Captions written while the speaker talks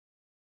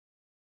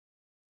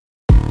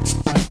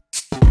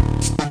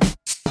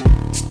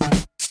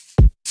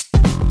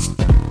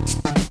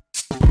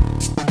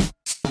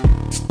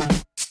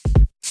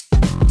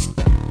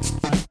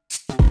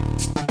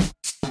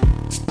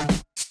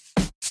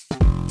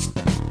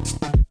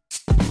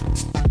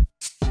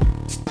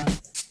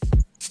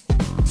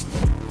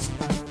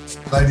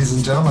Ladies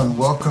and gentlemen,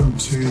 welcome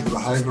to The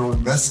Behavioural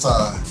Investor.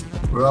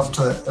 We're up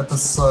to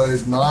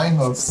episode 9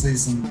 of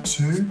season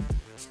 2.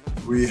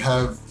 We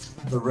have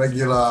the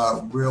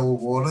regular Will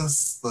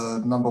Waters,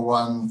 the number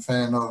one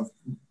fan of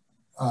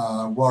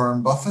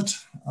Warren Buffett.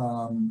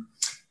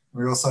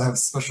 We also have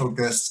special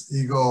guest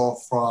Igor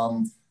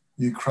from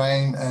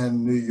Ukraine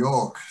and New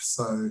York.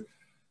 So,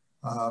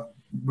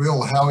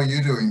 Will, how are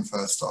you doing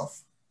first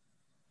off?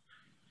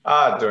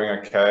 Doing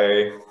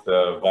okay.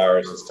 The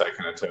virus has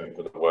taken a turn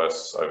for the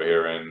worse over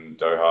here in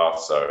Doha,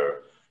 so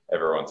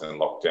everyone's in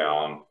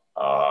lockdown,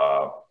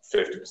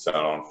 50%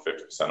 on,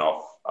 50%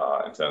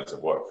 off in terms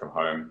of work from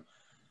home.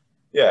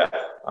 Yeah,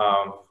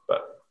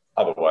 but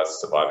otherwise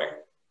surviving.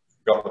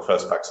 Got the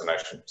first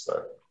vaccination,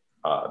 so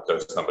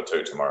dose number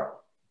 2 tomorrow.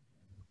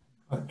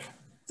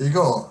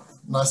 Igor,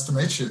 nice to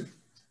meet you.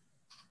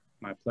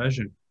 My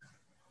pleasure.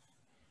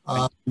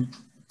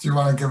 Do you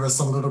want to give us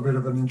a little bit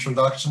of an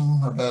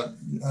introduction about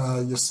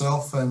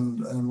yourself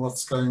and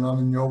what's going on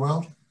in your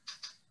world?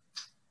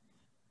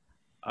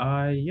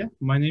 Yeah,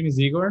 my name is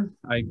Igor.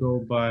 I go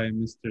by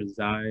Mr.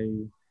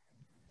 Zai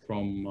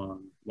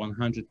from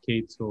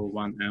 100K to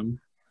 1M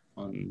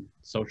on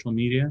social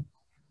media.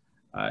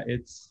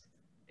 It's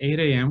 8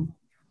 a.m.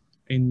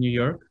 in New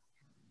York,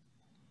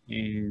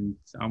 and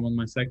I'm on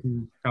my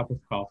second cup of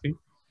coffee.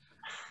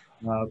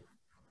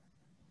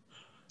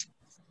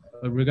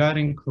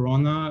 Regarding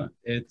Corona,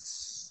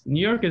 New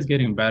York is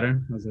getting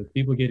better. As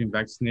people getting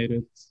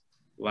vaccinated,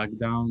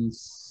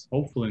 lockdowns,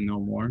 hopefully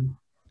no more.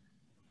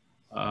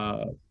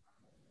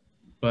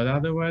 But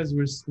otherwise,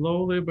 we're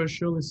slowly but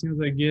surely seems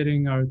like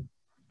getting our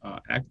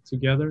act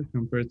together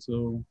compared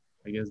to,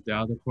 I guess, the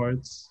other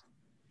parts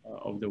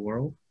of the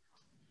world.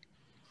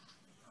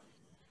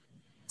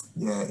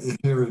 Yeah,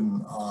 here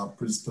in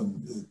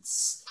Brisbane,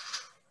 it's,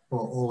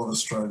 well, all of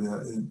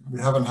Australia, we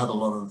haven't had a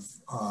lot of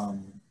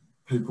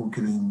people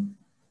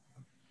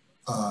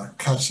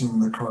catching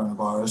the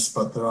coronavirus,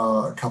 but there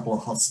are a couple of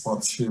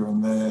hotspots here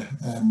and there,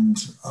 and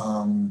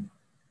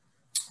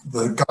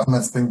the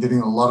government's been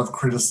getting a lot of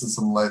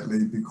criticism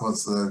lately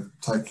because they're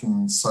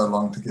taking so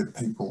long to get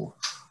people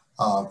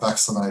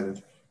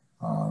vaccinated.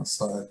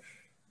 So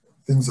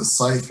things are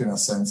safe in a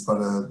sense,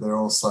 but they're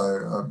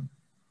also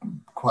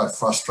quite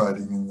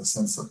frustrating in the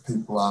sense that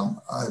people aren't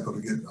able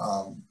to get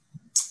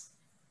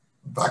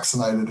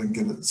vaccinated and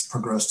get it as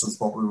progressed as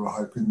what we were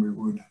hoping we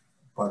would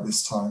by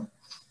this time.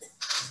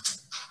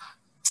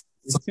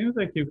 It seems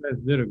like you guys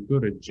did a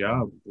good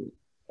job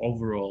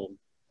overall.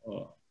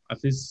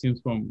 At least it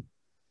seems from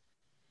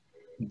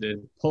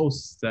the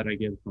posts that I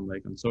get from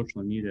like on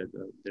social media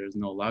that there's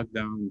no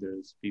lockdown,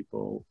 there's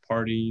people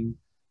partying,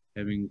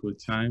 having a good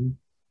time.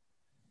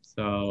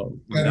 So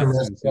go to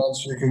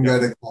restaurants, you can go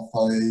to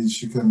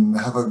cafes, you can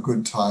have a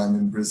good time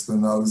in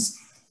Brisbane. I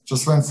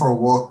just went for a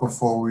walk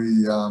before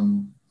we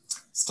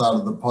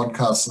started the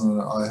podcast,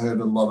 and I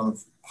heard a lot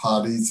of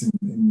parties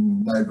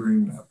in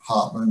neighbouring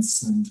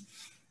apartments, and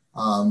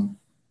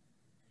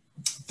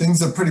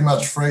things are pretty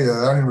much free.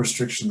 The only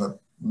restriction that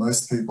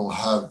most people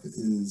have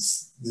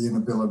is the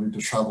inability to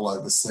travel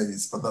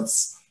overseas, but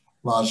that's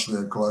largely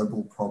a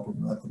global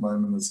problem at the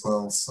moment as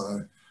well.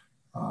 So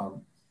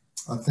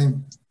I think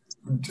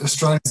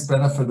Australia's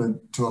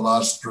benefited to a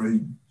large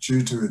degree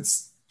due to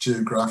its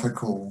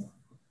geographical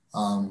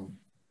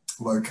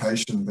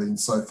location being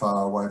so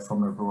far away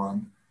from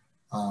everyone,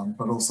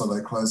 but also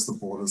they closed the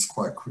borders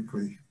quite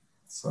quickly.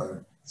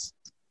 So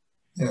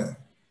yeah.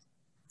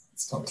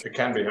 It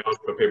can be hard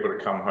for people to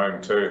come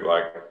home too,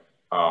 like,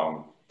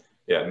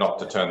 not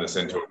to turn this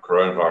into a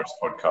coronavirus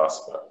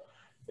podcast, but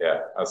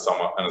yeah, as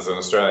an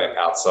Australian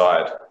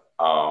outside,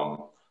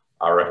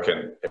 I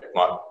reckon it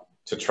might,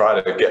 to try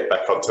to get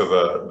back onto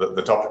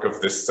the topic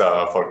of this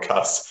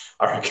podcast,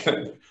 I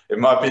reckon it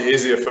might be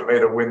easier for me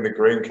to win the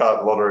green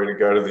card lottery to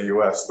go to the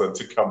US than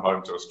to come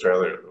home to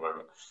Australia at the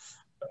moment.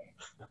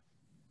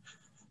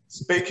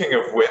 Speaking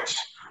of which,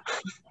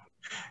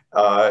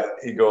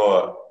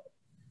 Igor,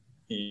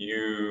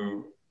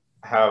 you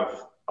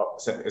have,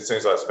 it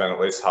seems like spent at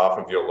least half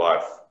of your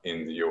life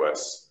in the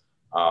US.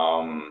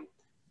 Although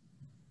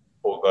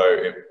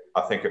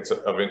I think it's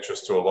of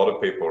interest to a lot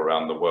of people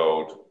around the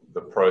world,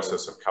 the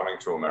process of coming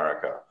to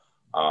America,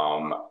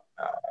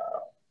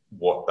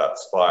 what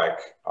that's like,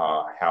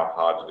 how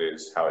hard it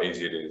is, how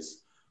easy it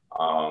is.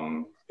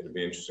 It'd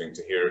be interesting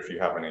to hear if you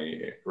have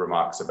any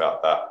remarks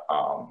about that,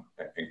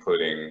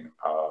 including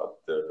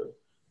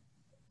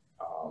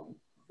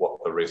what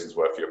the reasons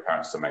were for your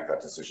parents to make that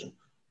decision.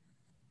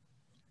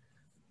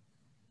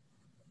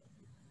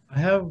 I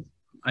have,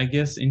 I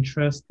guess,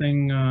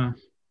 interesting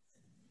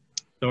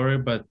story,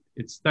 but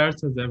it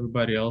starts as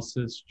everybody else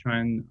is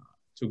trying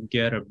to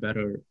get a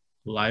better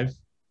life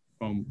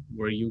from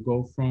where you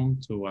go from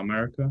to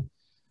America.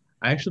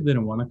 I actually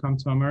didn't want to come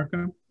to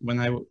America. When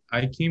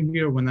I came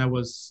here when I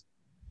was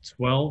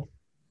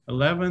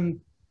 11,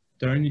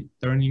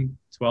 turning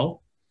 12,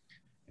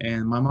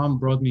 and my mom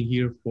brought me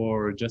here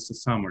for just a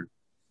summer.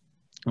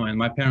 And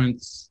my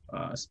parents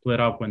split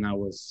up when I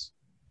was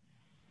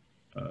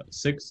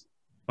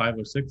 5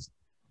 or 6.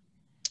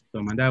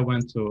 So my dad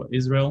went to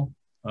Israel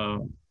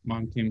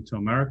mom came to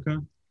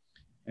America,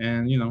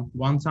 and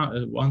one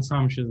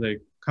time she's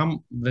like,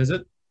 "Come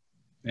visit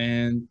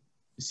and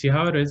see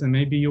how it is, and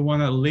maybe you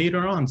want to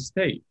later on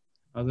stay."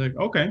 I was like,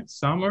 "Okay,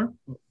 summer,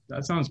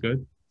 that sounds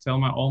good."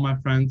 Tell all my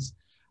friends,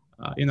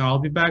 I'll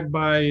be back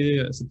by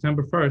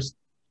September 1st,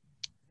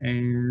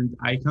 and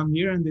I come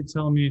here and they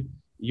tell me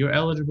you're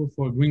eligible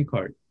for a green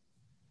card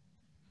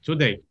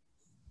today.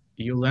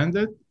 You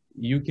landed,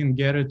 you can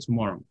get it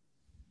tomorrow.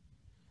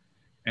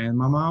 And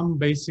my mom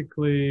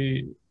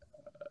basically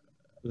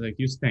like,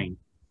 "You staying?"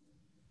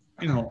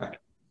 You know,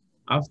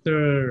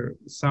 after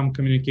some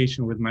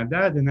communication with my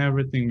dad and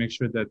everything, make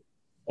sure that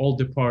all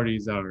the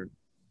parties are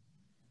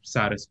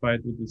satisfied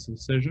with this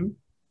decision.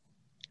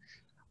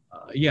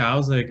 Yeah, I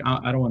was like,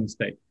 I don't want to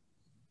stay.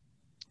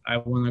 I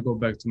want to go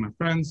back to my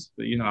friends.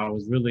 But, I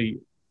was really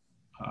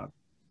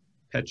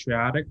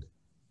patriotic,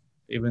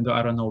 even though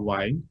I don't know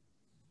why.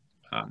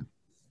 Uh,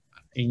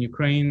 in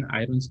Ukraine,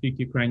 I don't speak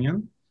Ukrainian.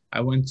 I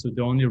went to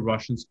the only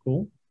Russian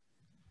school.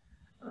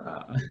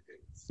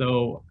 So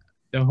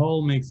the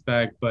whole mixed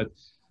bag, but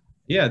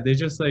yeah,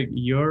 they're just like,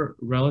 your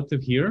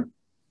relative here,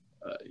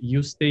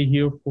 you stay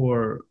here for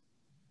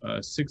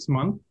 6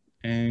 months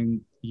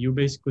and you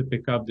basically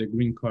pick up the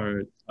green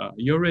card.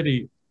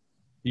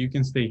 You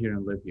can stay here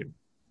and live here.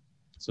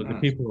 So the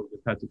people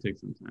just had to take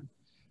some time.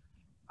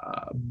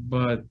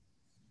 But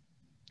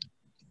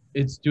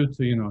it's due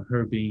to,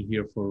 her being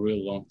here for a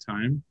real long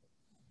time.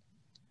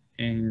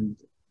 And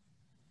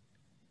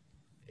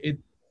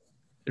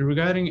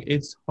regarding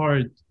it's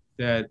hard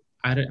that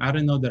I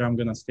don't know that I'm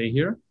gonna stay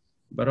here,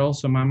 but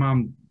also my mom,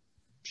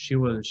 she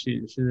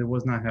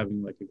was not having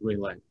like a great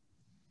life.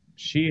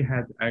 She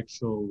had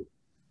actual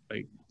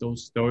like those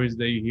stories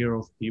that you hear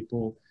of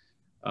people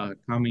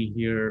coming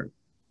here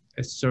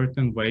a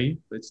certain way.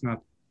 Let's not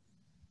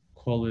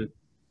call it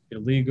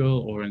illegal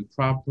or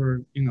improper.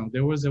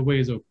 There was a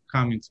ways of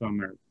coming to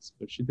America,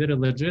 but she did it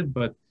legit,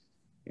 but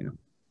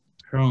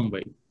her own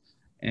way.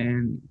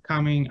 And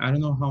coming, I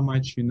don't know how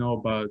much you know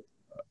about.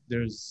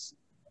 There's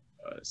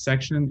a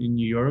section in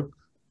New York,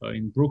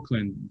 in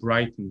Brooklyn,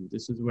 Brighton.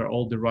 This is where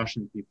all the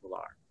Russian people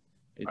are.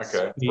 It's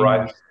okay,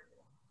 right.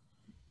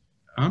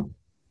 Huh?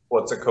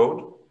 What's it called?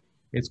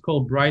 It's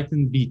called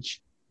Brighton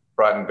Beach.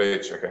 Brighton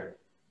Beach, okay.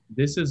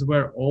 This is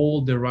where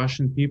all the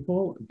Russian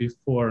people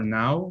before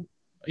now,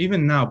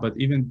 even now, but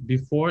even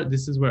before,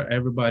 this is where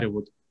everybody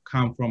would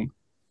come from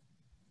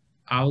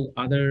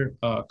other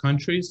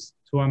countries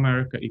to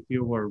America if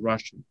you were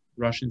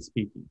Russian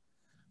speaking.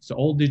 So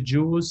all the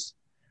Jews,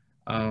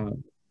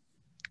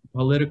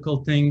 political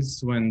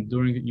things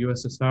during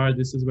USSR,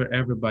 this is where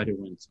everybody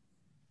went.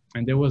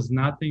 And there was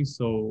nothing,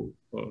 so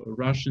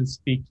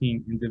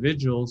Russian-speaking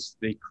individuals,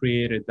 they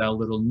created that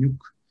little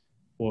nuke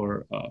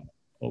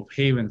of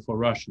haven for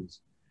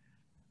Russians.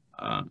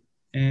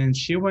 And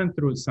she went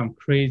through some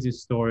crazy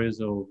stories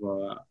of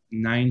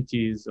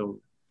 90s of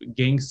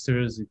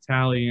gangsters,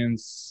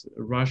 Italians,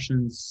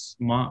 Russians,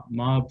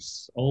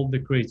 mobs, all the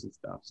crazy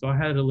stuff. So I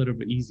had it a little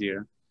bit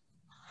easier.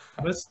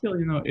 But still,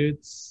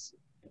 it's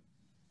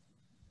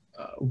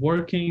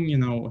working,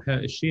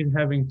 she's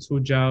having 2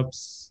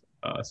 jobs,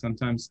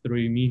 sometimes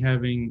 3, me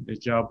having a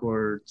job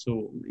or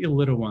 2,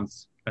 little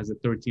ones as a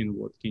 13,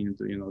 what can you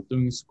do,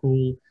 doing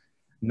school,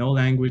 no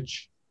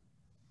language.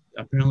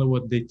 Apparently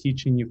what they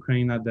teach in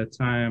Ukraine at that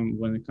time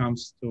when it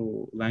comes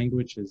to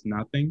language is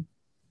nothing.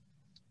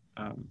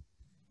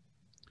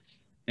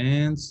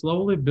 And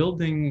slowly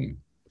building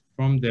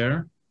from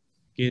there,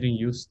 getting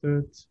used to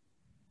it.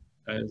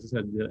 As I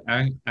said, the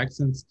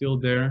accent's still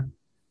there.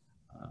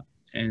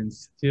 And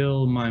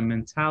still my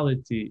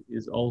mentality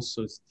is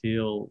also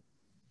still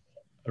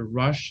a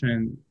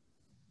Russian,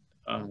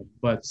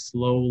 but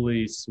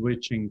slowly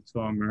switching to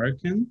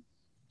American.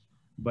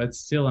 But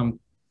still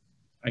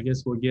I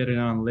guess we'll get it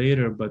on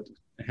later, but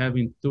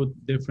having 2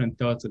 different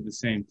thoughts at the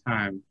same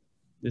time,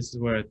 this is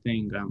where I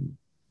think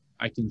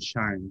I can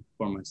shine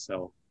for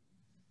myself.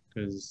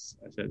 Because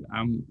I said,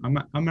 I'm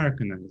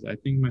Americanized. I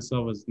think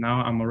myself as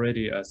now I'm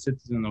already a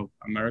citizen of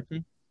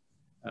America.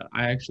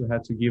 I actually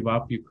had to give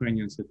up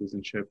Ukrainian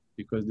citizenship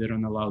because they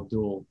don't allow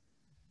dual.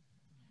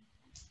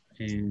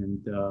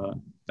 And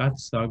that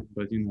sucked,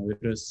 but it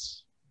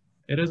is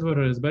what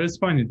it is. But it's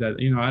funny that,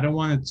 I don't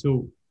want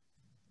to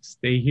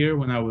stay here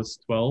when I was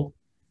 12.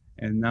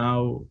 And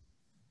now,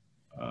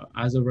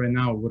 as of right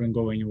now, I wouldn't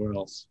go anywhere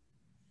else.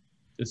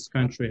 This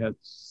country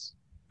has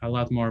a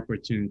lot more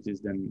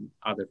opportunities than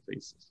other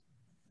places.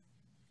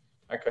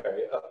 Okay,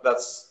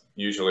 that's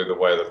usually the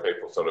way that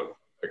people sort of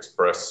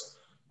express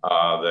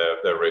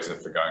their reason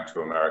for going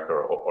to America,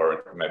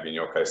 or maybe in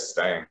your case,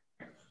 staying.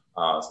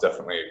 It's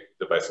definitely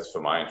the basis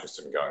for my interest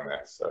in going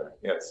there. So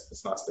yeah,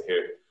 it's nice to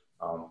hear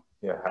how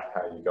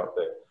you got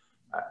there.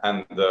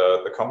 And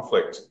the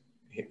conflict,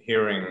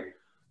 hearing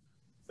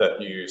that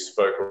you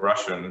spoke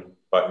Russian,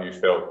 but you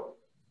felt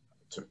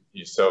to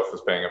yourself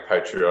as being a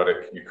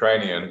patriotic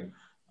Ukrainian,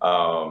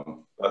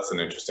 that's an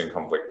interesting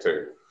conflict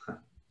too.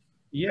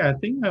 Yeah, I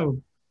think I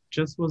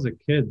just was a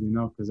kid,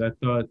 because I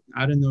thought,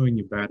 I don't know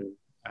any better.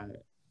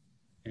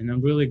 And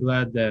I'm really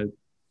glad that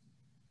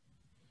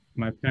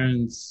my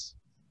parents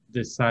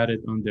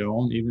decided on their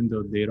own, even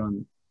though they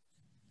don't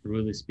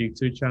really speak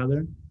to each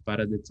other. But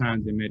at the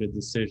time, they made a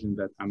decision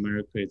that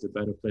America is a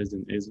better place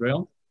than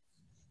Israel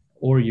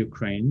or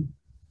Ukraine.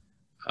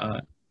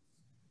 Uh,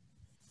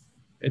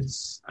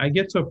 I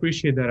get to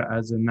appreciate that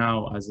as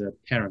a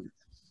parent,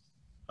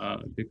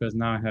 because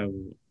now I have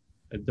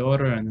a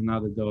daughter and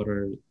another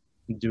daughter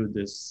due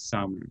this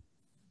summer.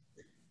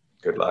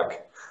 Good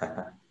luck.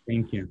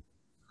 Thank you.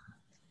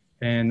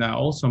 And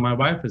also, my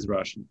wife is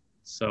Russian,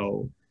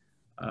 so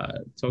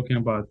talking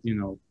about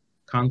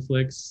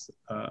conflicts,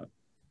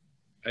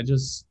 I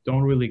just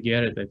don't really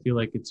get it. I feel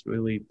like it's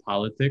really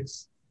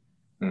politics,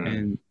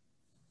 and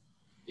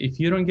if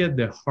you don't get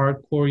the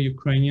hardcore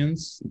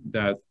Ukrainians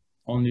that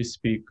only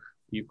speak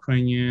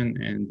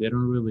Ukrainian and they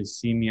don't really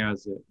see me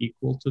as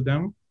equal to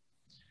them,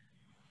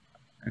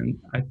 and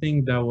I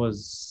think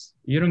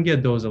you don't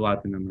get those a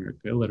lot in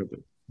America, a little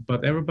bit,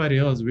 but everybody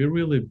else, we're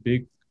really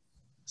big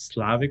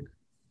Slavic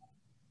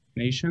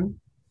nation.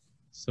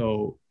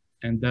 So,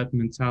 and that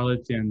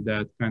mentality and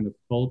that kind of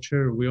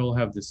culture, we all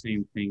have the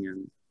same thing.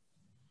 And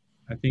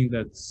I think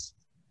it's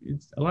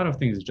a lot of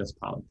things is just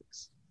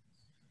politics.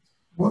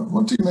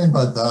 What do you mean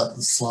by that,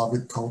 the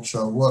Slavic culture?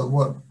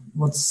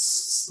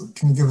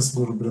 Can you give us a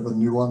little bit of a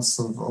nuance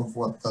of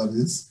what that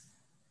is?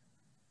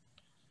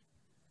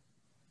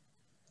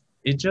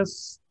 It's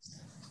just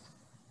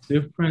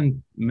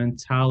different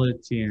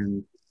mentality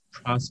and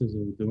process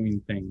of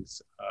doing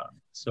things.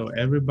 So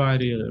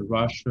everybody,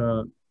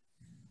 Russia,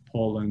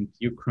 Poland,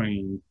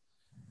 Ukraine,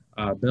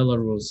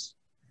 Belarus,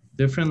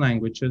 different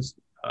languages,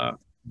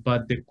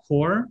 but the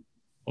core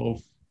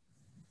of,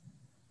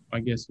 I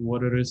guess,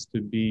 what it is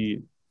to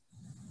be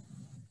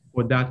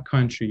for that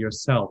country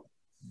yourself,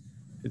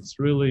 it's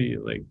really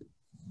like,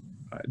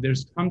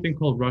 there's something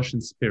called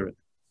Russian spirit.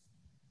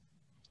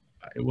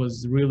 It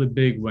was really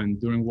big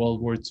during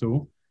World War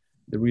II,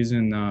 the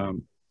reason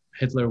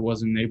Hitler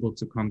wasn't able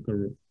to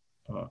conquer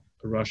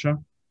Russia.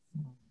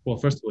 Well,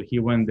 first of all, he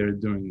went there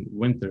during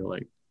winter,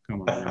 like,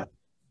 come on, man.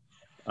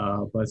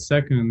 But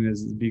second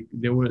is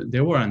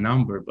there were a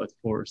number, but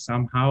for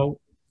somehow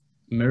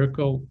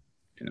miracle,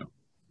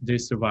 they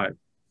survived.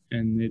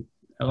 And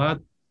a lot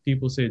of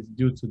people say it's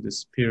due to the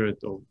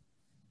spirit of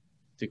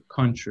the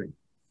country.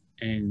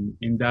 And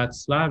in that,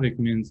 Slavic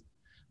means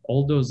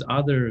all those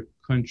other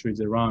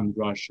countries around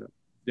Russia,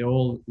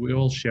 we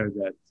all share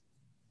that,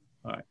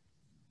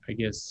 I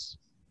guess,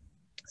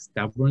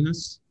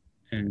 stubbornness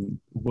and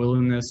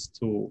willingness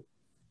to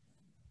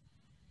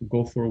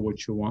go for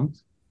what you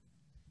want.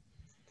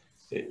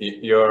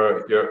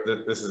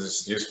 This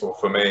is useful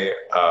for me,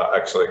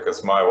 actually,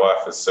 because my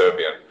wife is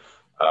Serbian,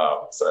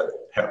 so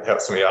it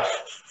helps me out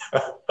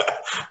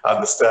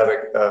understanding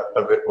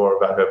a bit more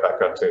about her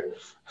background too.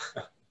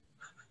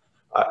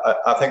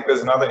 I think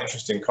there's another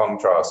interesting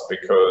contrast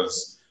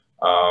because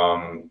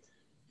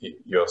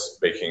you're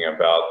speaking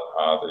about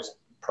these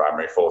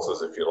primary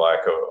forces, if you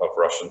like, of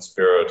Russian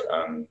spirit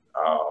and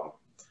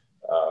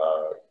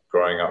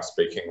growing up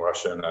speaking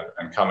Russian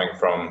and coming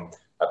from,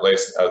 at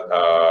least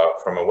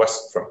from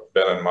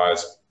Ben and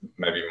Maya's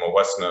maybe more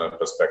Westerner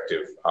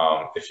perspective,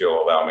 if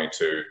you'll allow me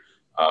to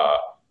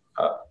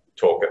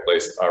talk at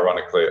least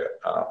ironically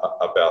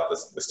about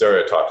the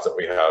stereotypes that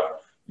we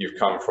have. You've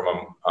come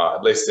from,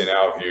 at least in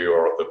our view,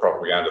 or the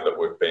propaganda that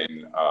we've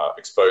been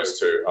exposed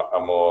to, a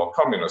more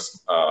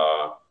communist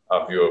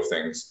view of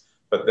things.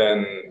 But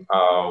then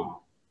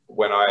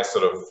when I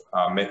sort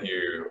of met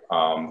you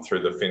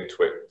through the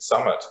FinTwit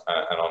Summit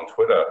and on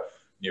Twitter,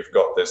 you've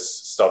got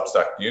this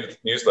Substack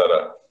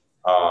newsletter,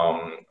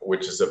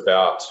 which is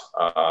about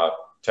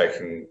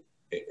taking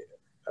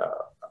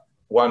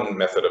one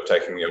method of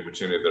taking the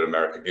opportunity that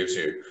America gives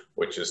you,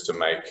 which is to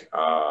make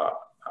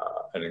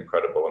an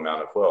incredible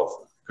amount of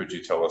wealth. Could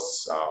you tell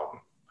us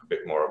a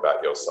bit more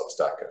about your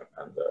Substack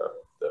and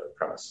the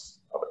premise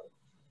of it?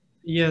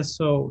 Yeah,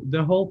 so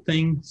the whole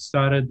thing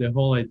started, the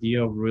whole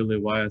idea of really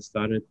why I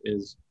started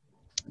is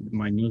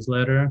my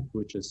newsletter,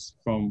 which is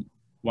from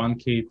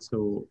 1K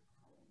to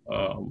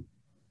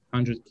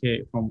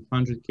 100K, from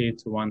 100K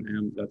to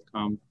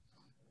 1M.com,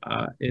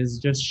 is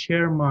just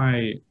share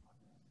my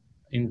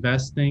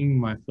investing,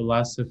 my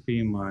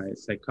philosophy, my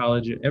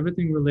psychology,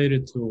 everything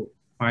related to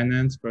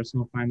finance,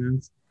 personal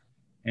finance,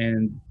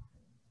 and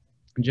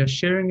just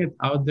sharing it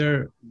out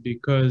there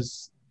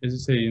because, as you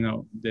say,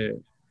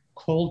 the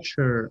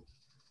culture,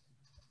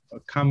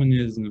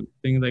 communism,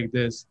 things like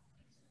this,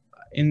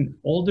 in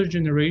older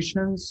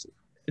generations,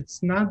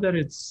 it's not that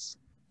it's,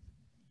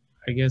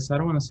 I guess, I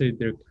don't want to say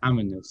they're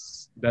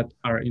communists that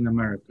are in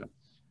America,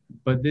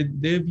 but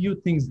they view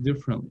things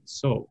differently.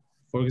 So,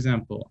 for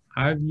example,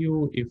 I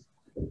view, if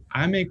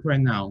I make right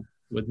now,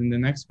 within the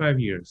next 5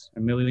 years,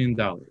 $1 million,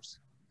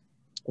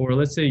 or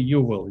let's say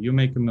you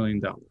make $1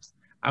 million,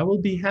 I will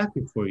be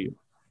happy for you.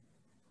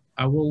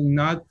 I will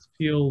not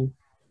feel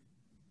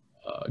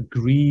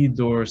greed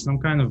or some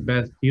kind of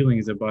bad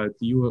feelings about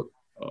you,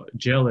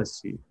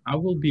 jealousy. I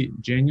will be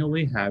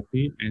genuinely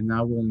happy, and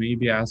I will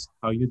maybe ask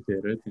how you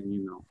did it,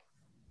 and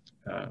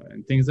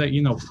and things like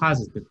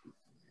positively.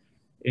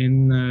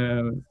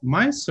 In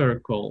my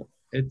circle,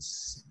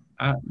 it's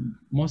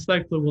most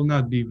likely will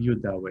not be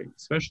viewed that way,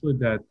 especially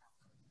that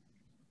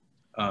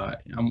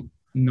I'm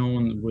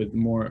known with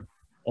more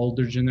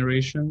older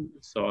generation.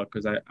 So,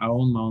 because I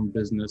own my own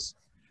business,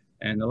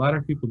 and a lot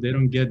of people, they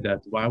don't get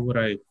that. Why would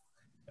I,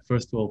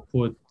 first of all,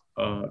 put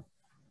a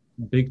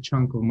big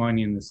chunk of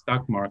money in the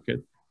stock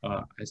market?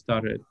 I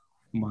started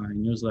my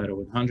newsletter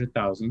with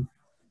 100,000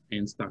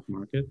 in stock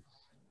market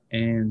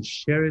and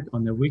share it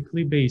on a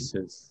weekly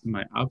basis,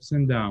 my ups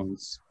and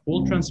downs,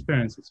 full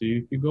transparency. So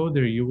if you go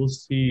there, you will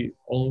see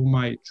all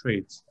my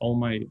trades, all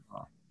my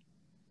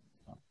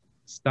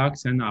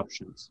stocks and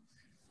options,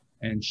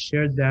 and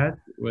share that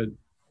with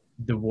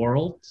the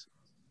world.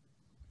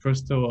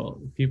 First of all,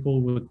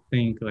 people would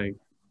think like,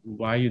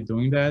 why are you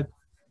doing that?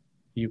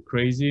 You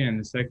crazy. And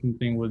the second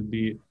thing would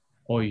be,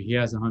 oh, he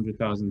has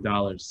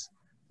 $100,000.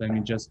 Let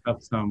me just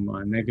have some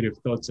negative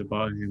thoughts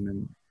about him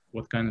and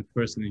what kind of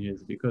person he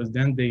is, because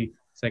then they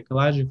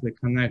psychologically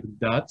connect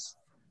dots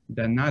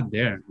that are not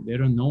there. They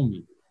don't know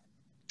me.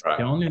 Right.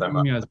 They only know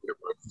me as a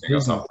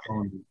business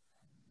owner.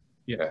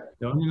 Yeah,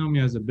 they only know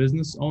me as a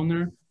business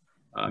owner,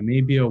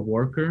 maybe a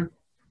worker,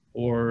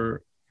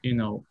 or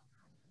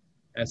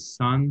a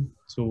son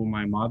to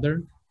my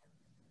mother.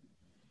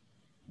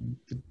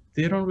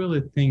 They don't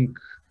really think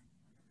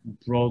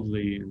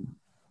broadly. And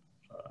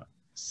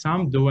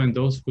some do, and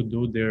those who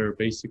do,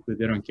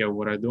 they don't care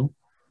what I do,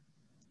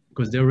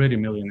 because they're already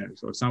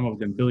millionaires, or some of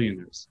them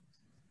billionaires.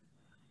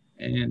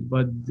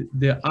 But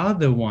the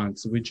other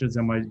ones, which is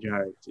a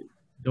majority,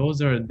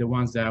 those are the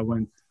ones that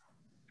went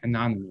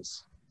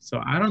anonymous. So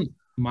I don't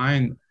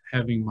mind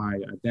having my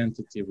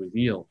identity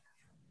revealed,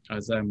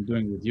 as I'm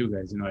doing with you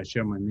guys. I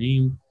share my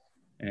name,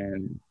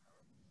 and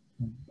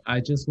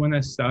when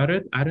I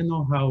started, I don't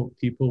know how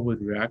people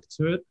would react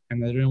to it,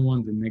 and I didn't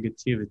want the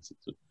negativity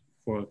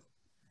for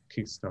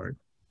Kickstart.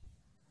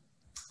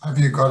 Have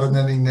you gotten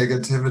any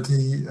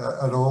negativity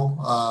at all,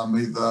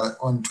 either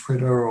on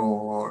Twitter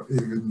or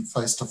even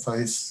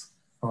face-to-face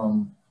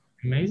from?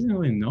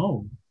 Amazingly,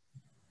 no.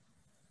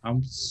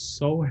 I'm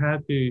so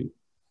happy.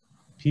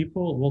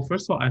 Well,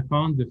 first of all, I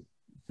found the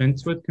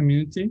FinTwit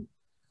community,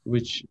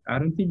 which I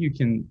don't think you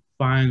can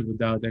find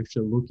without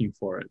actually looking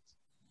for it.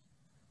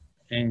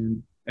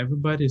 And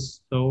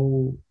everybody's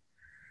so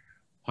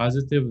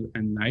positive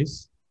and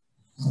nice.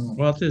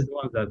 Well, at least the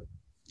ones that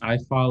I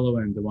follow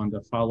and the ones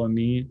that follow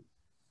me.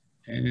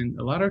 And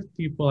a lot of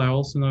people I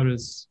also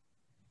notice,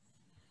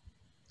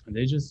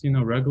 they just,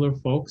 regular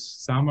folks.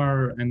 Some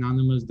are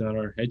anonymous that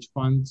are hedge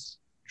funds,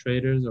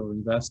 traders, or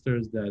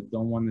investors that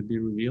don't want to be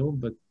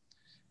revealed, but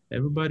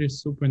everybody's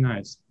super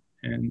nice.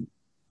 And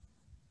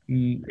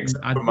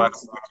except for my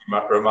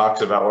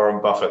remarks about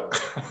Warren Buffett,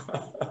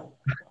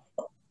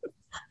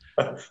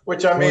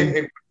 which I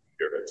mean,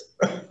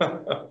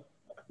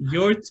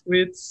 your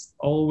tweets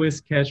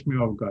always catch me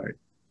off guard.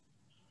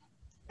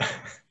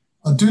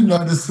 I do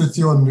notice with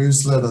your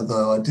newsletter,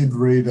 though, I did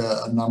read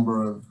a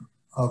number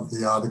of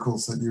the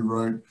articles that you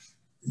wrote.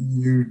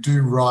 You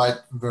do write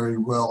very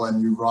well,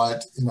 and you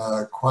write in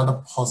quite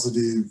a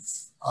positive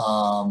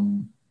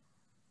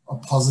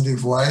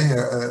way,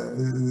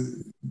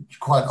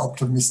 quite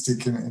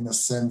optimistic in a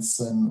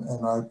sense,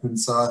 and open.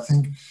 So I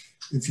think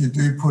if you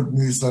do put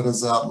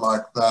newsletters out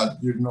like that,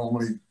 you're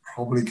normally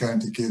probably going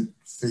to get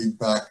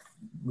feedback,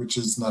 which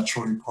is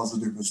naturally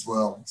positive as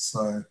well.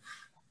 So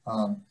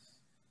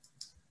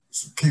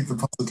keep the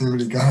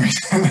positivity going,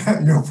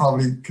 and you'll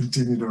probably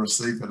continue to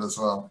receive it as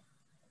well.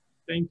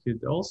 Thank you.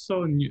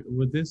 Also,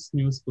 with this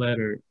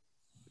newsletter,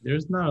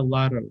 there's not a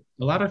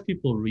lot of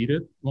people read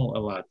it. Well, a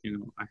lot,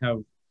 I have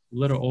a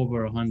little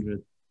over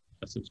 100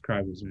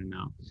 subscribers right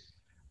now,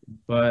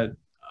 but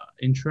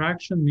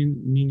interaction,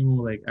 meaning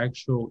like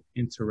actual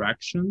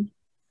interaction,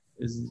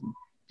 is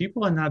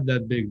people are not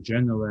that big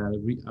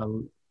generally,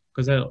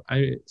 because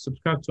I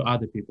subscribe to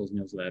other people's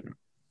newsletter,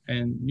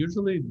 and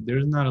usually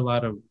there's not a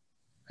lot of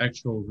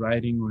actual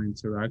writing or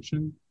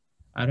interaction.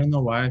 I don't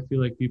know why. I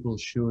feel like people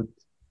should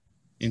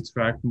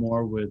interact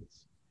more with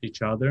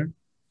each other,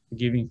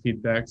 giving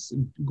feedbacks,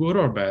 good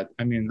or bad.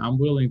 I mean, I'm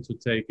willing to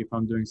take if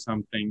I'm doing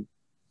something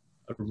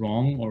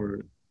wrong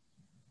or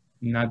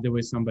not the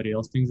way somebody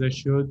else thinks I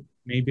should.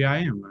 Maybe I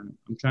am.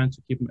 I'm trying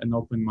to keep an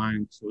open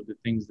mind to the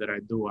things that I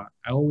do.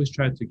 I always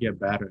try to get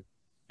better.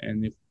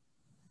 And if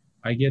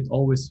I get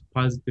always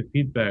positive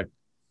feedback,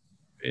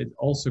 it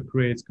also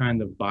creates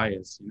kind of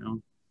bias,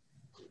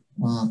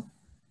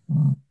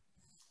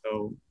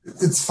 So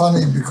it's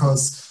funny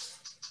because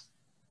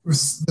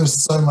there's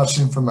so much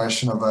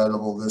information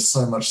available. There's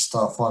so much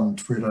stuff on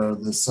Twitter.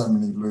 There's so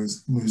many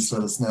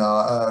newsletters now.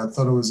 I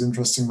thought it was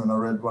interesting when I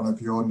read one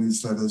of your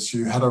newsletters,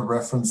 you had a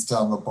reference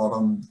down the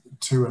bottom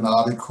to an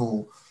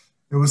article.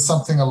 It was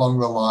something along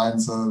the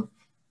lines of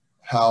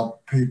how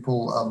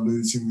people are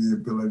losing the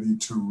ability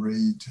to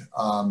read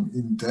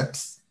in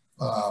depth.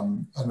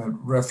 And it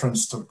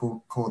referenced a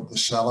book called The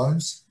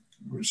Shallows,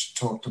 which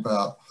talked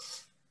about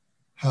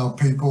how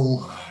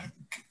people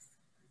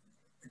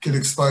get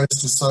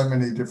exposed to so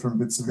many different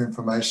bits of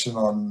information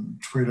on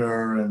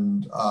Twitter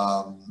and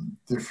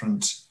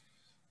different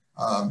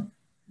um,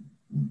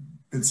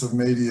 bits of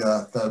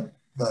media that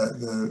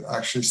they're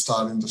actually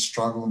starting to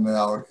struggle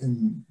now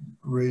in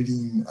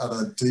reading at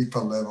a deeper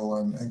level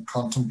and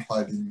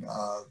contemplating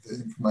the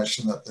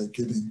information that they're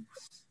getting.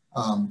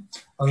 I'm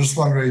just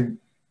wondering,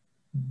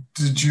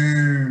 did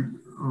you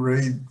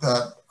read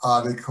that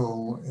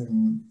article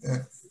in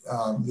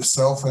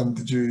yourself,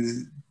 and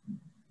do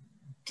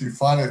you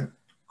find it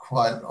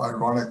quite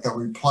ironic that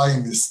we play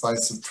in this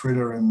space of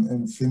Twitter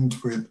and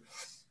FinTwit,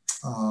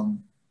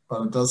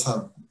 but it does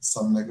have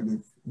some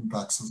negative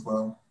impacts as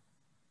well?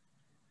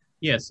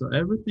 Yeah, so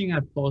everything I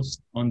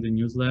post on the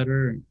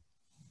newsletter,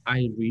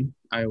 I read,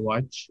 I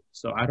watch.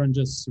 So I don't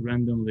just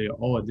randomly,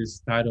 oh,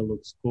 this title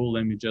looks cool,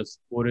 let me just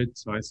put it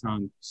so I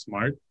sound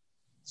smart.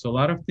 So a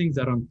lot of things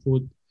I don't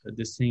put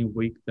the same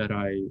week that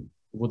I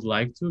would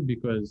like to,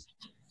 because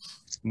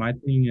my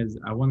thing is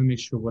I want to make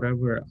sure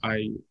whatever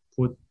I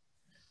put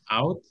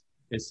out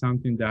is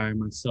something that I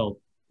myself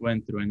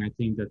went through, and I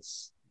think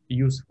that's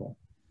useful.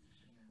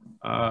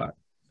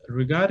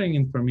 Regarding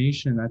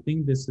information, I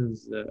think this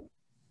is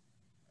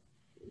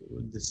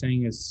the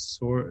saying is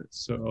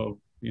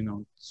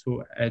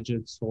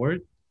two-edged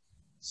sword.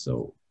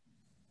 So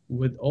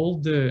with all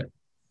the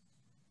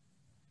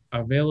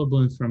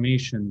available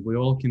information, we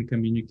all can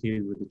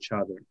communicate with each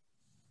other.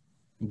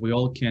 We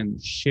all can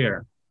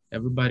share.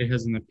 Everybody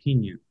has an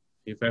opinion.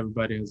 If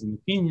everybody has an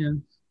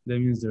opinion, that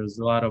means there's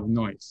a lot of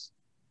noise.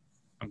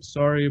 I'm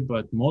sorry,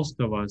 but most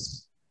of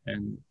us,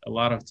 and a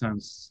lot of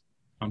times,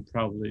 I'm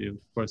probably the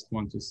first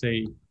one to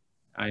say,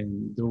 I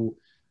do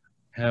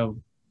have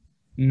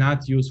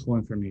not useful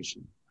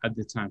information at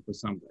the time for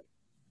somebody.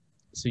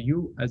 So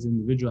you as an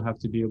individual have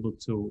to be able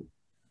to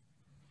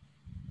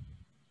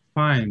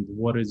find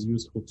what is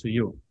useful to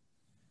you.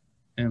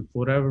 And for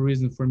whatever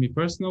reason, for me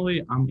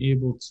personally, I'm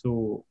able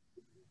to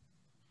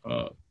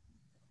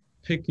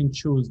pick and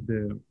choose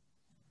the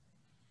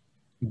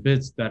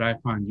bits that I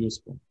find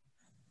useful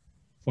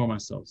for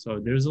myself. So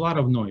there's a lot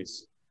of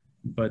noise,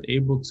 but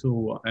able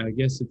to, I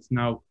guess it's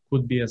now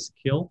could be a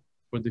skill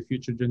for the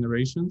future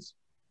generations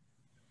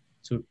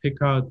to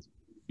pick out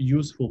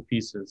useful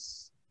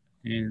pieces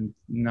and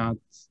not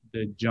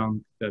the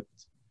junk that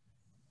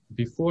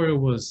before it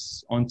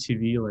was on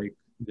TV, like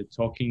the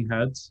talking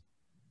heads,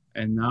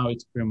 and now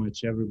it's pretty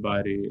much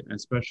everybody,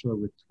 especially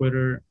with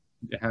Twitter,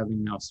 they're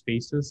having now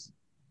spaces.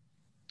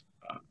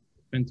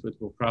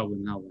 FinTwit will probably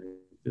not like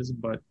this,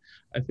 but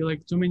I feel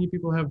like too many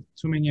people have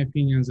too many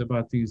opinions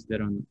about things they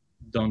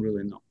don't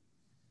really know.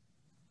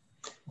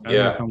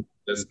 Yeah,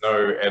 there's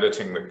no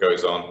editing that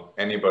goes on.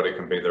 Anybody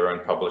can be their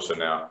own publisher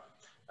now.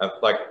 And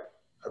like,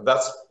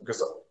 that's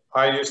because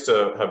I used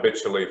to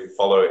habitually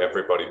follow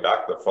everybody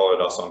back that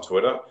followed us on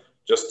Twitter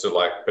just to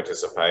like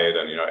participate,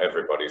 and, you know,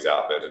 everybody's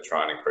out there to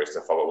try and increase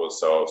their followers.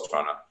 So I was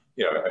trying to,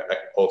 you know,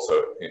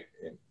 also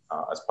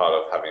as part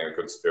of having a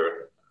good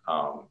spirit,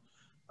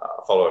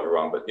 follow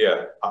everyone. But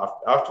yeah,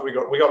 after we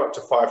got up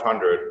to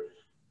 500,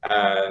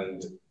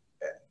 and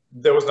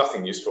there was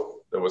nothing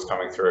useful that was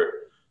coming through.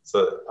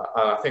 So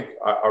I think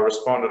I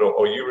responded,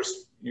 or you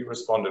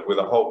responded with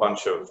a whole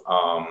bunch of,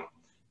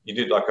 you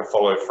did like a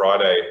Follow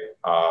Friday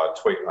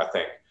tweet, I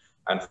think.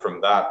 And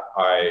from that,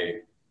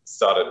 I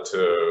started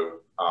to,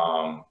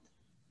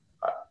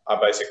 I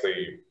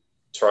basically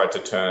tried to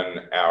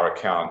turn our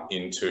account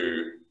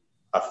into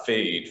a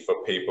feed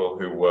for people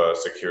who were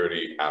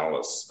security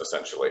analysts,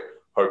 essentially,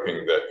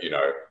 hoping that, you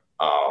know,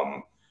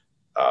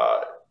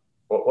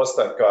 what's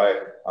that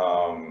guy?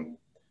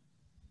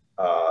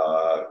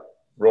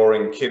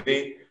 Roaring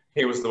Kitty.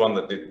 He was the one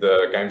that did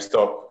the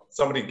GameStop.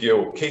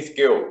 Keith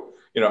Gill.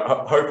 You know,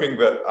 hoping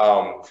that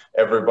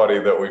everybody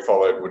that we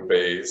followed would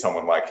be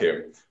someone like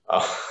him.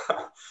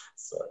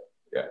 So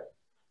yeah.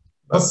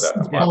 What's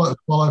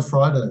Follow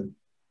Friday?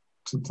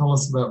 To tell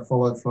us about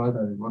Follow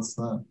Friday. What's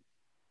that?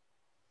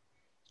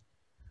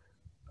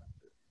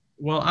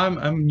 Well,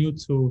 I'm new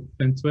to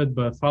FinTwit,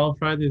 but Follow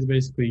Friday is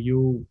basically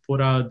you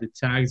put out the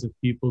tags of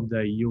people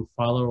that you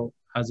follow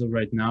as of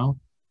right now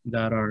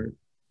that are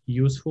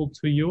useful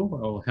to you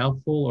or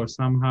helpful, or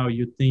somehow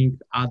you think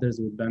others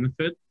would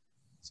benefit.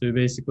 So you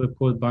basically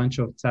put a bunch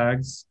of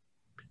tags,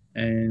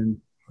 and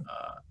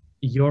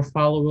your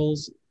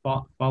followers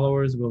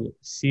will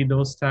see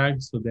those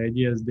tags. So the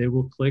idea is they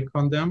will click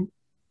on them,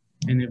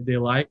 and if they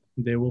like,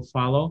 they will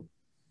follow.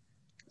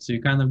 So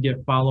you kind of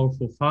get follow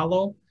for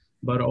follow,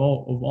 but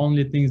all of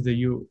only things that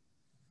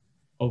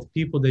of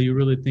people that you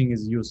really think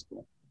is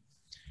useful.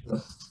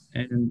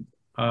 And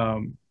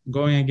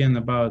going again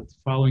about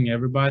following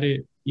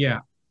everybody, yeah,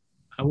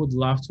 I would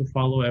love to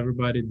follow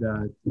everybody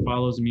that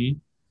follows me,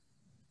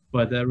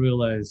 but I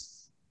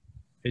realize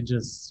it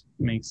just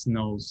makes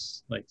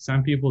like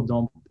some people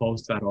don't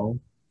post at all.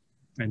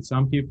 And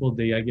some people,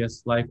 they, I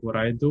guess, like what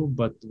I do,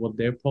 but what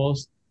they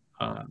post,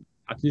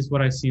 at least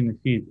what I see in the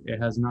feed, it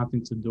has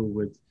nothing to do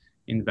with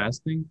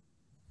investing.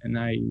 And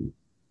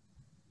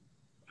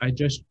I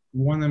just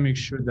want to make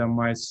sure that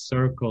my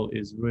circle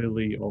is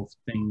really of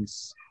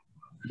things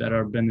that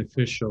are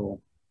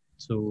beneficial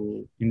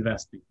to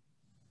investing.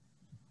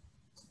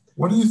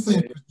 What do you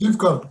think?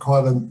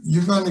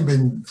 You've only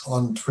been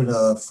on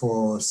Twitter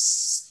for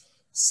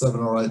 7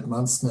 or 8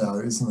 months now,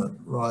 isn't it?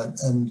 Right.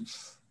 And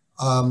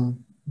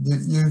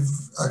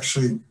you've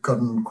actually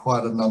gotten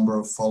quite a number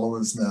of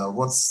followers now.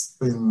 What's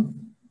been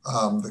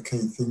the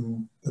key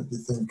thing that you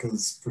think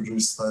has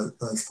produced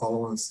those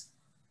followers?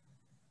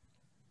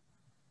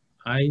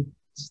 I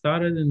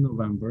started in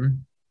November,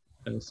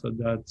 so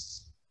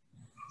that's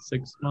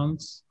 6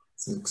 months.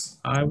 6.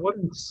 I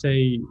wouldn't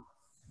say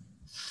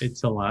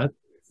it's a lot.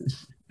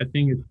 I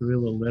think it's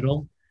really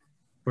little.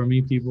 For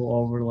me, people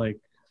over like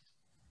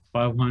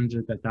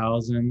 500,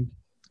 1,000,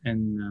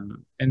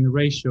 and the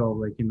ratio,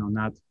 like, you know,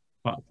 not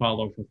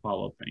follow for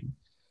follow thing.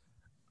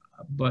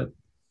 But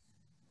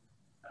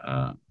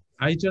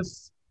I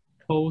just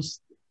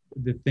post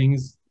the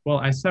things. Well,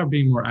 I start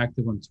being more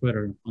active on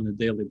Twitter on a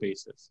daily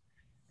basis,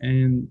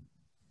 and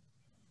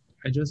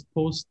I just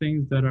post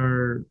things that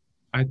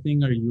I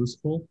think are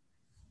useful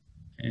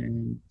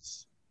and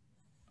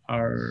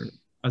are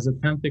as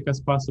authentic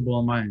as possible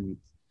on my end.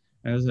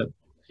 As if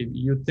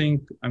you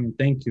think, I mean,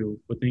 thank you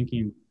for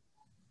thinking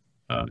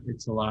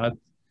it's a lot,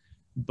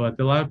 but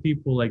a lot of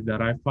people like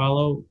that I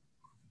follow,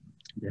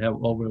 they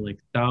have over like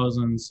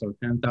thousands or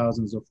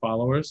 10,000s of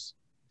followers.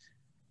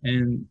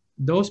 And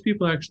those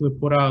people actually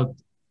put out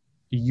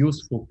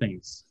useful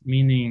things,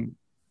 meaning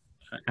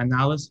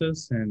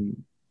analysis and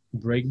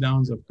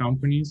breakdowns of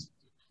companies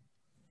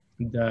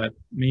that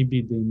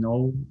maybe they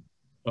know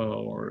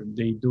or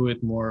they do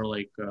it more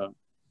like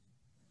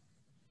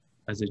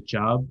as a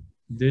job.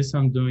 This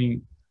I'm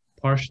doing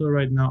partially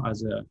right now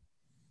as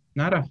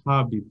not a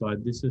hobby,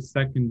 but this is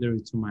secondary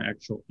to my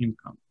actual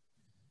income.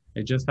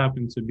 It just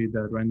happened to be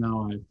that right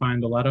now I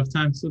find a lot of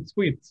time to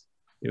tweet,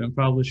 even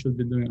probably should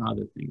be doing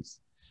other things.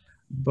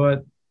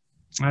 But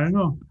I don't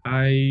know.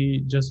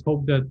 I just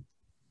hope that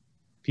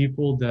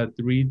people that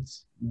read,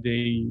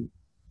 they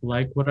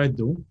like what I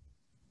do,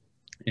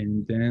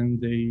 and then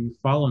they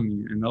follow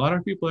me. And a lot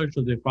of people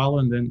actually, they follow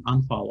and then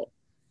unfollow,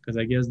 because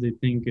I guess they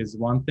think it's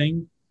one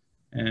thing.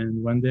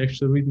 And when they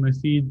actually read my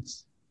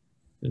feeds,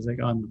 it's like,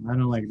 oh, no, I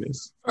don't like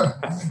this.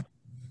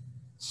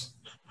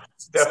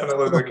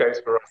 Definitely the case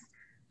for us.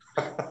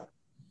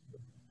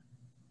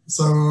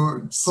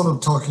 So sort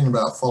of talking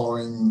about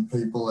following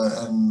people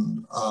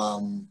and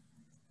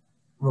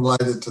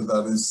related to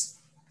that is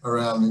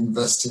around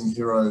investing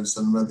heroes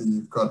and whether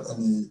you've got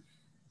any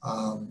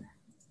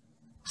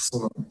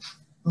sort of,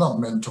 not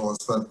mentors,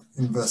 but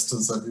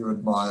investors that you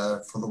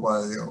admire for the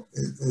way,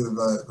 either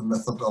the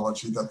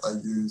methodology that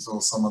they use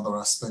or some other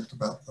aspect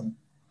about them.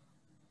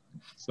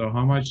 So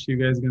how much you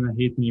guys gonna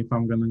hate me if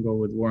I'm gonna go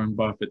with Warren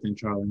Buffett and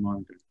Charlie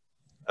Munger?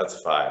 That's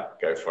fine.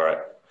 Go for it.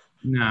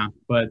 Nah,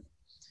 but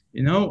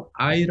you know,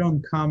 I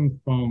don't come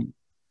from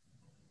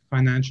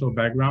financial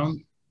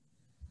background,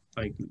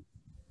 like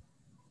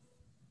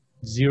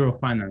zero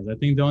finance. I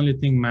think the only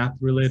thing math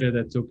related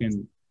I took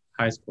in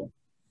high school.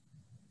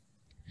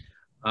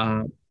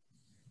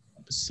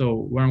 So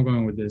where I'm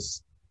going with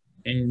this,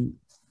 in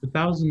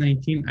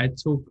 2019, I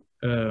took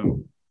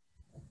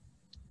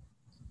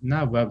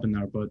not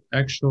webinar, but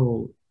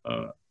actual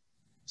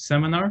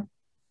seminar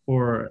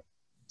for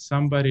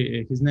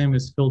somebody. His name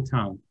is Phil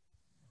Town.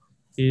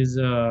 He's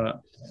a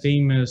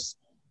famous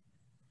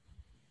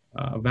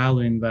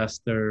value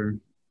investor,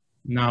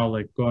 now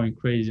like going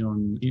crazy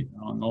on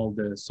all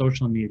the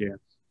social media.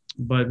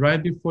 But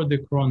right before the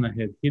Corona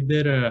hit, he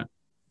did a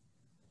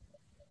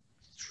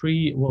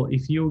free, well,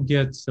 if you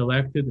get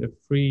selected, a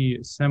free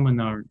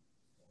seminar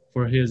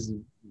for his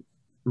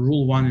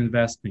Rule 1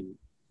 investing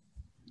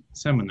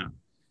seminar.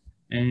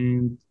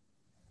 And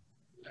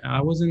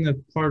I was in a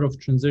part of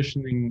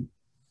transitioning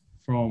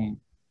from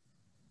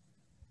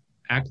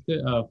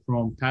active,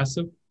 from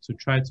passive to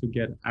try to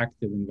get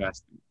active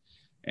investing.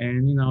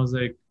 And, you know, I was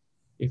like,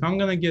 if I'm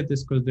gonna get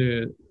this, because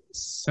the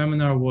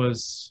seminar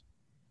was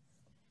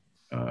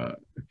a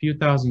few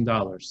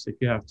 $1,000s if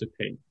you have to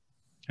pay.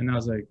 And I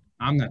was like,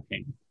 I'm not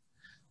paying.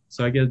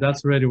 So I guess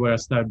that's already where I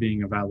start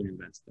being a value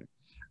investor.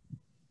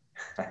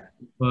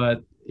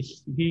 But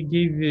he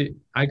gave it,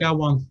 I got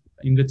one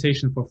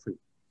invitation for free.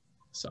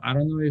 So I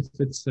don't know if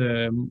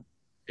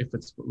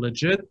it's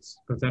legit,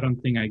 because I don't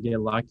think I get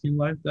lucky in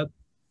life that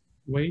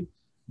way,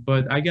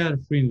 but I got a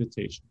free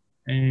invitation.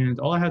 And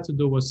all I had to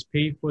do was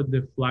pay for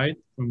the flight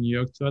from New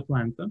York to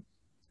Atlanta,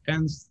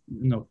 and,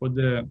 you know, for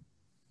the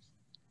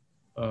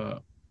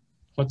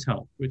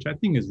hotel, which I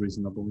think is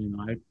reasonable. You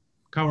know, I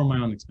cover my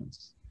own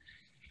expenses.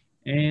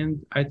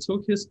 And I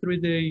took his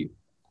 3-day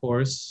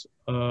course.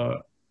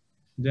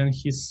 Then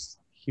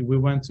we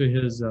went to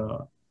his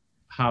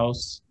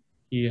house.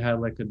 He had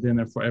like a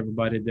dinner for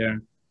everybody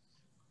there.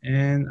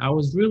 And I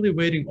was really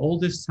waiting all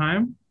this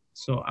time.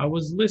 So I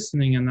was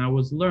listening and I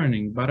was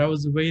learning, but I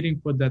was waiting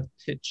for that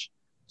pitch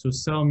to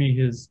sell me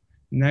his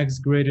next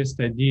greatest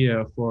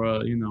idea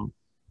for, you know,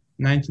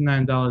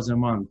 $99 a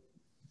month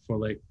for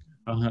like,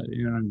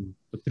 you know,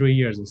 for 3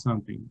 years or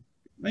something.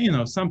 You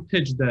know, some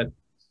pitch that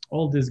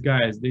all these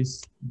guys,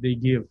 they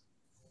give.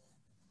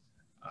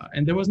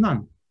 And there was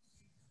none.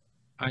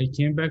 I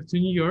came back to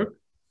New York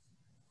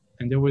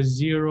and there was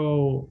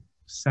zero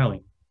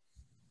selling.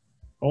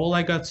 All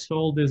I got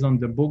sold is on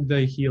the book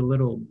that a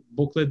little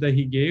booklet that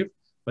he gave,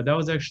 but that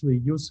was actually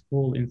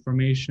useful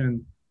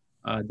information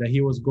that he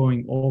was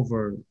going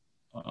over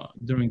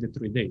during the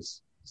 3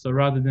 days. So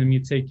rather than me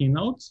taking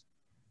notes,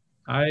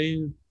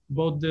 I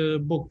bought the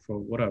book for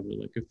whatever,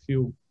 like a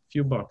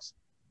few bucks.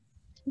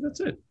 That's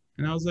it.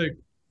 And I was like,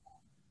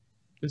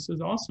 this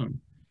is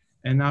awesome.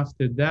 And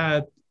after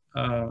that,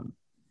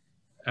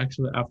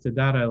 after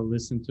that, I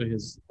listened to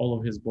all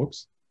of his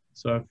books.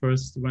 So I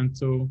first went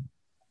to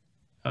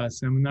a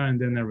seminar and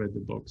then I read the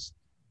books.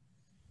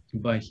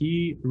 But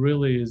he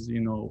really is,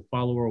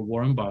 follower of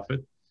Warren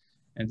Buffett.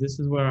 And this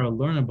is where I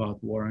learned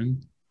about Warren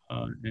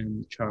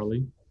and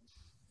Charlie,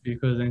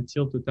 because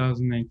until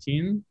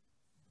 2019,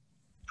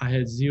 I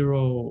had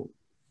zero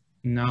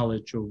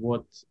knowledge of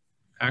what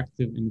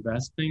active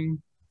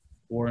investing,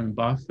 Warren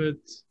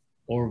Buffett,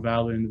 or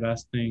value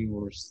investing,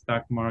 or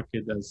stock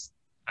market as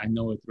I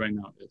know it right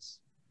now is.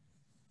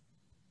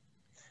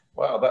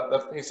 Wow,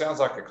 he sounds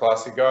like a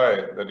classy guy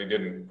that he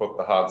didn't put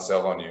the hard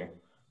sell on you.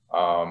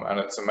 And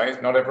it's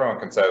amazing. Not everyone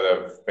can say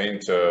they've been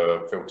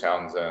to Phil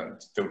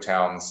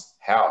Towns'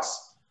 house.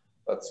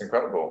 That's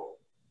incredible.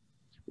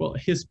 Well,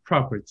 his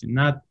property,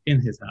 not in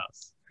his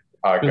house.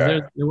 Okay.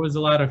 Because there was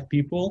a lot of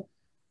people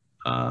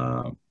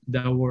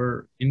that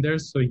were in there.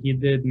 So he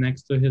did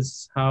next to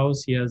his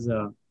house, he has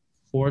a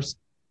horse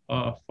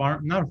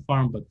farm, not a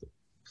farm, but a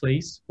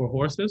place for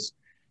horses.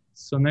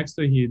 So next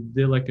to it, he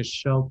did like a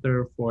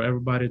shelter for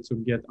everybody to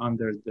get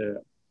under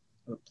the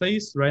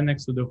place right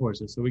next to the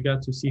horses. So we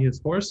got to see his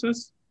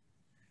horses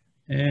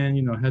and,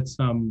 had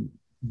some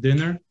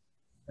dinner,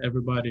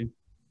 everybody.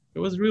 It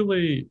was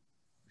really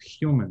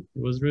human.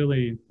 It was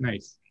really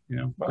nice.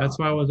 Wow. That's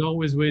why I was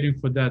always waiting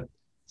for that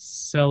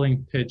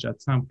selling pitch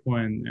at some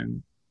point,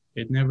 and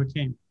it never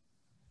came.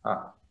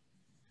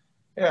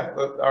 Yeah,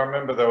 I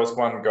remember there was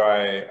one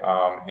guy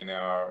in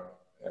our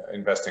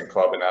investing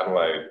club in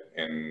Adelaide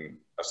in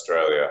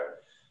Australia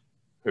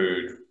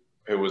who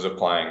was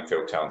applying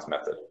Phil Towns'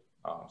 method.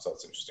 So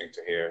it's interesting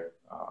to hear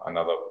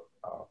another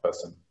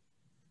person.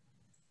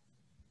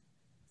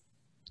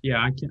 Yeah,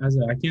 I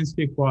can't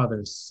speak for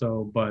others,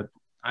 but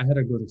I had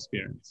a good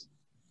experience.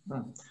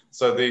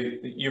 So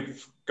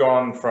you've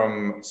gone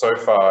from, so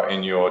far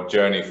in your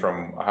journey,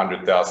 from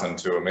 100,000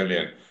 to $1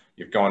 million,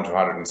 you've gone to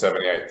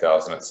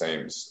 178,000, it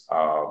seems,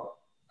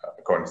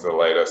 according to the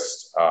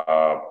latest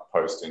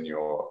post in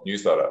your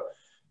newsletter.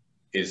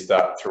 Is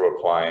that through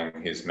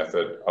applying his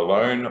method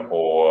alone,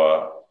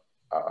 or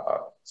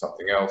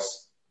something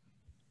else?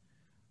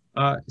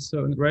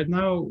 So right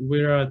now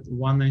we're at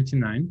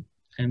 199,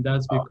 and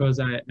that's because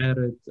I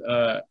added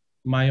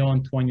my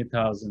own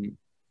 20,000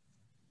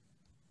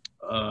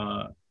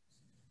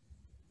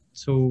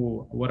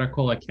 to what I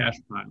call a cash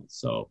pile.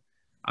 So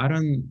I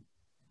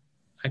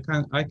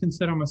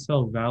consider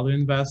myself value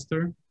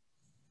investor,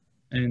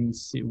 and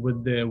see,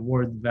 with the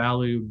word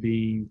value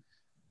being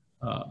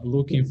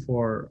looking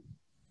for,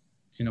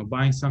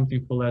 buying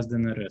something for less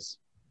than it is,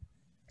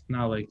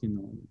 not like,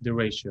 the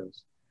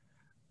ratios.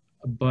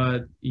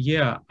 But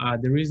yeah,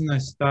 the reason I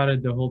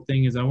started the whole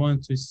thing is I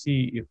wanted to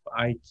see if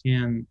I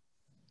can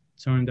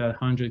turn that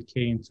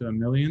 100K into $1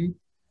 million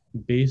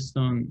based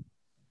on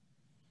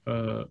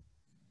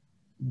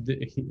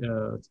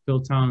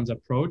Phil Towns'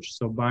 approach.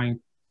 So buying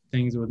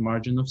things with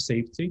margin of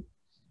safety.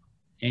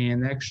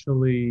 And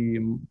actually,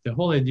 the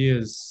whole idea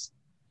is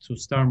to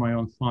start my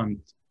own fund,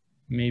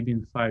 maybe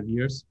in 5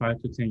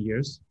 to 10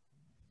 years.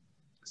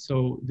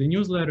 So the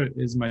newsletter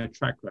is my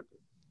track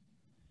record.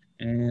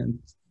 And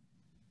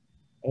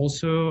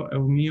also a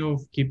me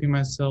of keeping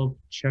myself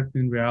checked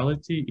in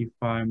reality if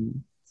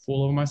I'm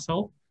full of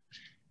myself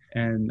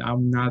and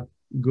I'm not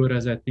good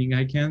as I think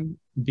I can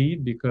be,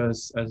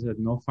 because as I said,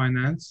 no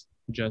finance,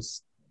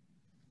 just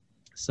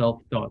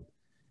self-taught.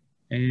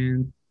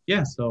 And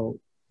yeah, so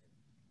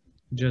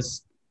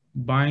just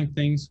buying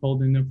things,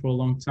 holding them for a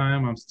long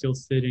time. I'm still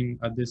sitting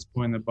at this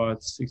point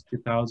about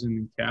 60,000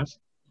 in cash.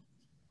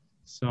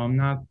 So I'm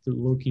not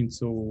looking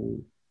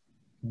to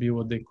be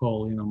what they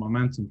call,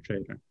 momentum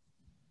trader.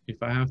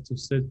 If I have to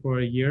sit for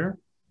a year,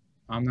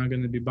 I'm not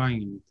going to be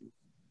buying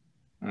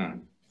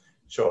anything.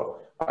 Sure.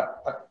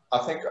 I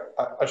think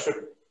I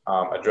should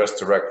address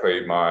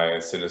directly my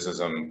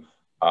cynicism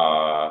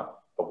of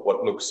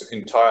what looks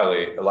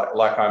entirely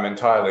like I'm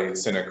entirely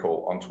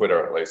cynical on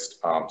Twitter, at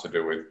least, to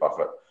do with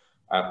Buffett.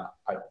 And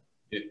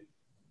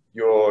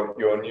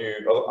you're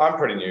new. I'm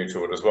pretty new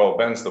to it as well.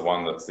 Ben's the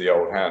one that's the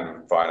old hand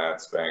in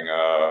finance, being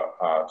a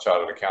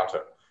chartered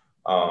accountant.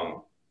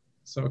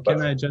 So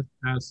can I just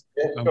ask?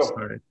 Yeah, I'm sure.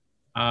 sorry.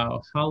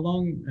 How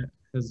long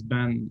has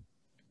been?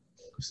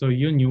 So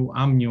you're new,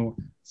 I'm new.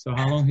 So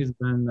how long has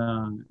been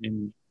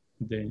in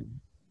the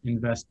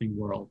investing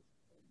world?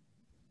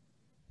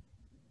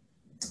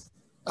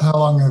 How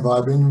long have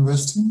I been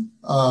investing?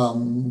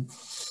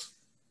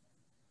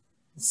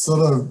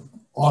 Sort of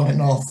on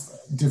and off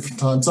different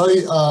times. I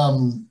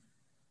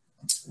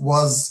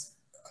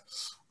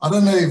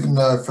don't even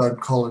know if I'd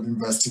call it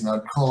investing.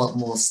 I'd call it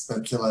more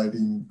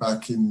speculating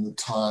back in the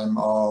time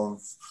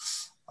of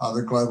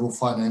the global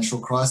financial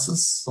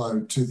crisis,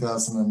 so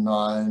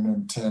 2009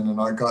 and 10, and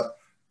I got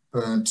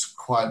burnt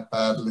quite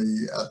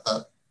badly at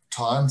that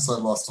time, so I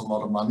lost a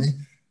lot of money.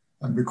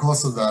 And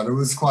because of that, it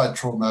was quite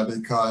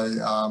traumatic. I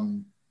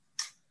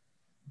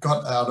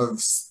got out of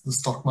the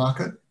stock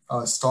market.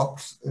 I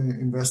stopped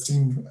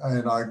investing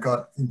and I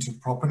got into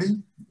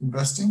property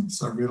investing,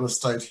 so real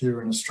estate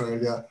here in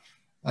Australia,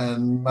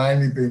 and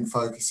mainly been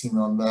focusing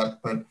on that.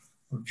 But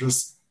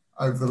just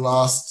over the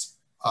last,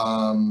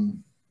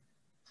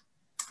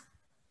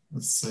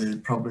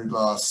 probably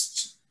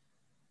last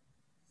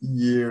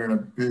year and a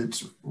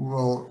bit,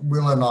 well,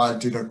 Will and I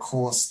did a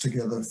course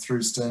together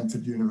through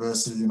Stanford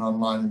University, an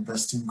online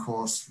investing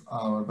course,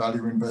 a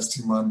value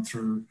investing one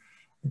through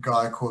a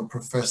guy called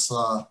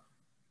Professor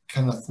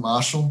Kenneth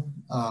Marshall.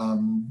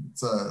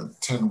 It's a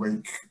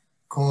 10-week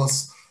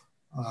course.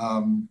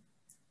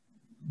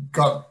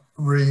 Got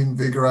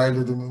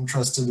reinvigorated and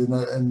interested in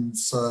it. And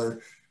so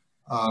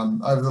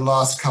over the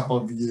last couple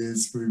of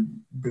years, we've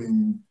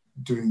been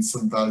doing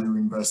some value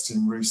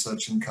investing,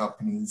 researching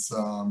companies,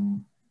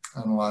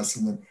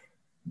 analyzing them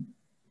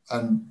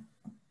and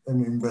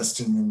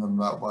investing in them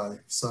that way.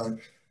 So,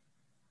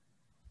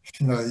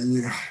 you know,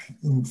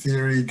 in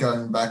theory,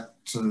 going back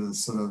to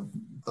sort of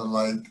the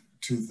late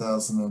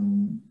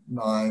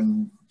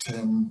 2009,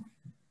 10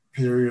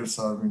 period,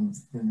 so I've been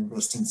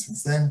investing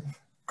since then,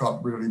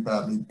 got really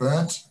badly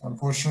burnt,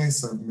 unfortunately,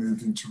 so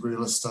moved into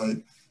real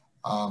estate.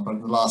 But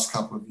in the last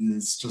couple of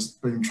years,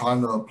 just been trying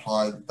to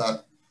apply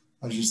that,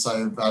 as you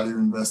say, value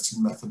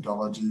investing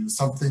methodology,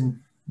 something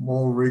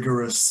more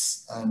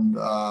rigorous and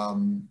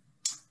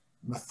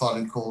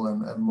methodical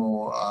and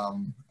more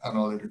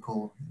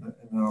analytical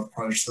in an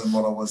approach than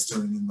what I was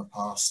doing in the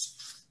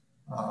past.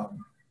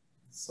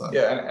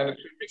 Yeah, and it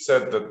should be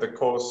said that the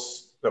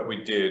course that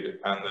we did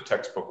and the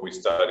textbook we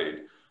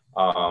studied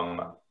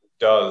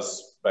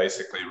does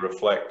basically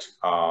reflect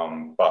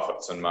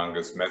Buffett's and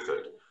Munger's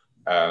method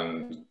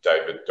and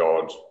David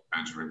Dodd,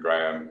 Benjamin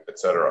Graham,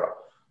 etc.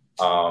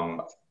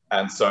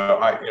 And so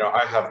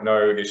I have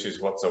no issues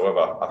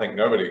whatsoever. I think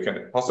nobody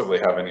can possibly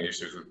have any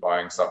issues with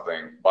buying a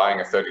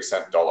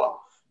 30-cent dollar,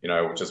 you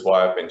know, which is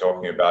why I've been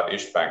talking about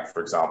Bank,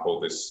 for example,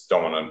 this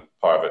dominant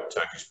private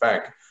Turkish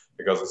bank,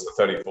 because it's a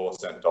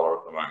 34-cent dollar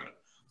at the moment.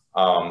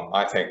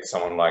 I think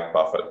someone like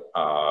Buffett,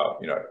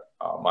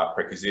 might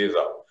prick his ears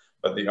up.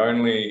 But the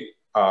only,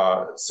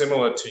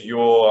 similar to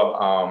your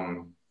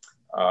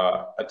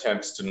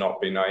attempts to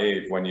not be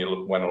naive when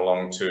you went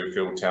along to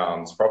Phil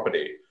Town's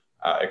property,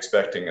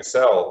 expecting a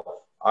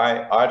sell,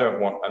 I don't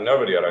want, and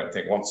nobody I don't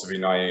think wants to be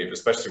naive,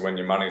 especially when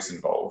your money's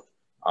involved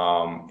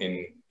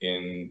in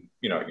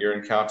your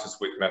encounters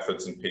with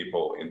methods and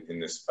people in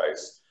this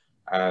space.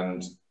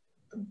 And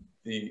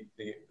the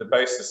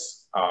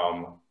basis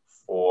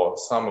for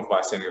some of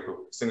my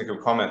cynical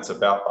comments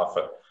about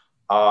Buffett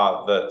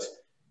are that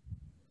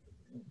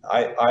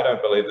I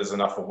don't believe there's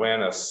enough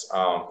awareness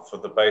for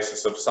the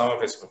basis of some of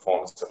his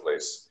performance, at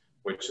least,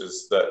 which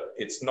is that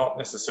it's not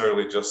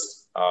necessarily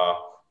just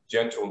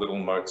gentle little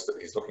moats that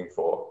he's looking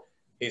for.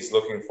 He's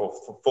looking for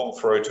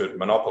full-throated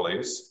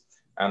monopolies,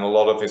 and a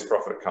lot of his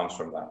profit comes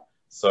from that.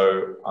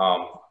 So,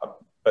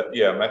 but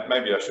yeah,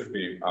 maybe I should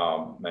be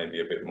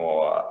maybe a bit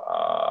more,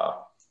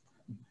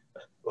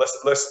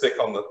 less stick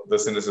on the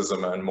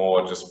cynicism and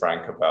more just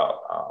frank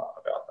about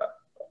that. But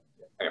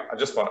anyway, I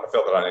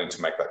felt that I needed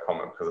to make that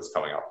comment because it's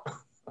coming up.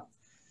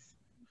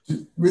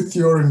 With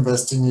your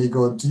investing,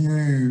 Igor, do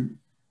you,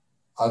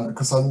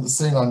 because I'm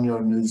seeing on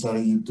your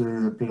newsletter, you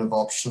do a bit of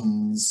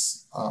option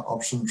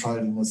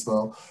trading as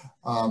well.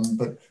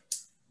 But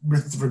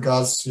with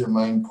regards to your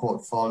main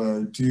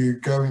portfolio, do you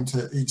go into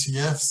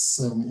ETFs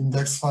and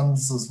index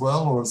funds as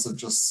well, or is it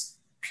just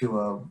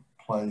pure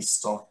play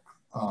stock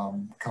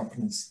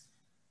companies?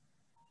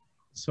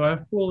 So I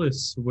fully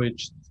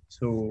switched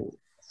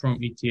from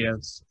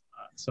ETFs.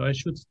 So I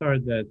should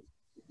start that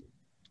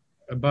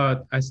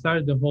I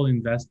started the whole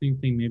investing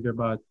thing maybe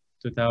about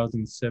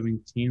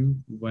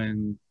 2017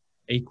 when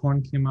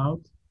Acorn came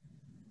out,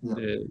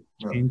 the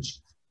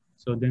change.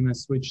 So then I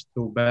switched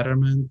to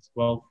Betterment,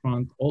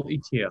 Wealthfront, all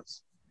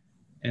ETFs.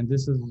 And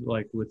this is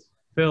like with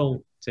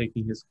Phil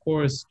taking his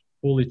course,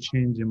 fully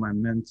changing my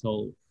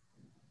mental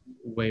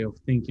way of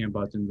thinking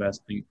about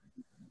investing.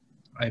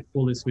 I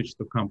fully switched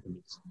to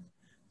companies.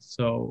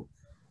 So,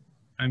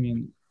 I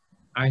mean,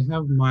 I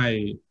have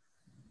my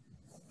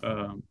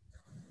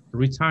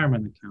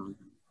retirement account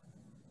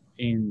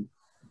in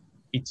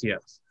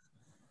ETFs.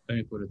 Let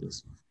me put it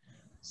this way.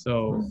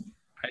 So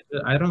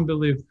I don't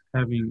believe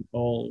having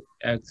all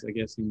eggs, I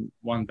guess, in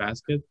one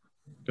basket,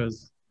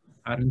 because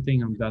I don't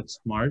think I'm that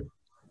smart,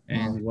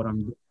 and what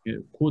I'm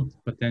doing could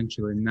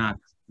potentially not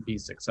be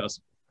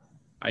successful.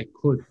 I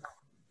could,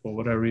 for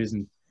whatever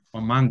reason,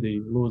 on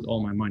Monday lose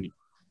all my money.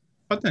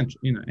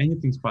 Potentially,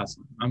 anything's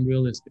possible. I'm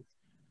realistic.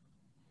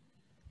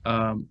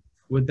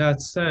 With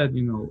that said,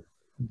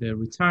 the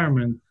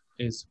retirement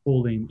is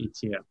fully in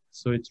ETF.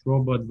 So it's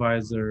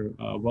robo-advisor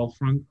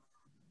Wealthfront.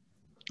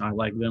 I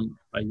like them.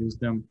 I use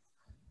them.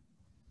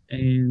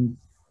 And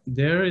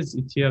there is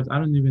ETFs. I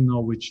don't even know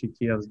which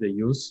ETFs they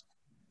use.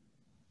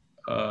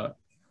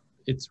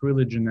 it's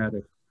really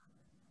genetic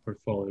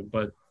portfolio.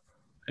 But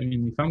I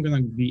mean, if I'm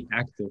gonna be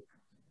active,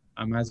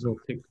 I might as well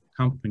pick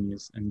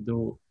companies and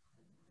do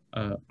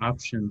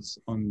options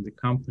on the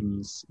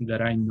companies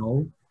that I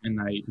know and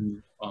I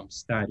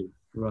study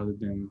rather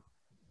than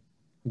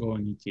go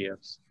on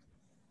ETFs.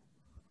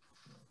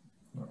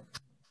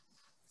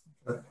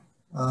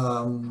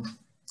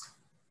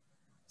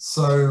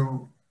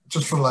 So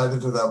just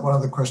related to that, one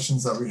of the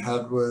questions that we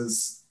had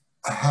was,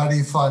 how do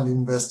you find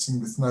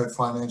investing with no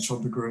financial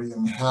degree,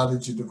 and how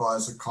did you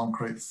devise a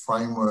concrete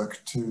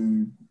framework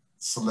to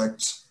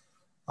select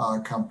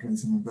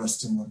companies and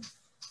invest in them?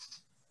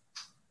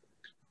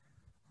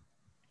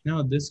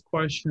 No, this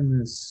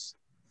question is,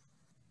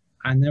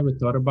 I never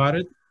thought about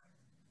it.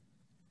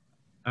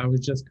 I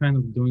was just kind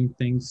of doing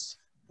things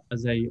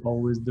as I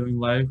always do in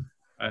life.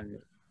 I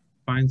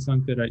find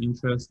something that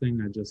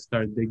interesting, I just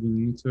start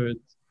digging into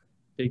it,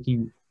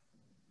 taking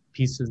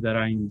pieces that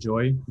I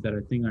enjoy, that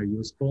I think are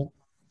useful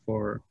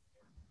or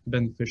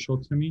beneficial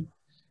to me.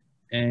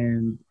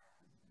 And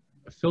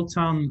Phil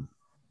Town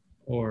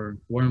or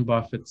Warren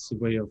Buffett's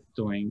way of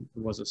doing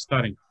was a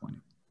starting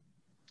point.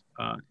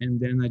 And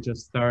then I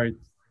just started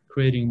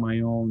creating my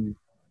own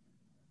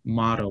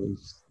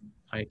models,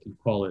 I can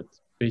call it.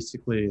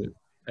 Basically,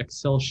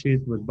 Excel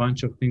sheet with a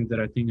bunch of things that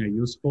I think are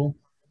useful.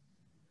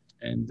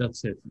 And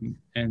that's it.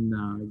 And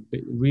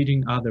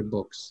reading other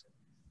books,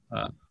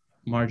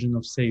 Margin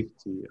of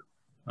Safety,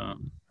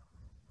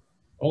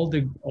 all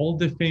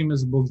the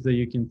famous books that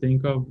you can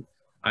think of,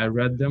 I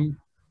read them.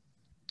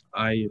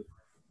 I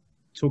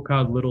took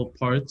out little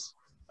parts,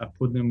 I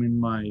put them in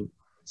my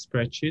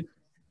spreadsheet,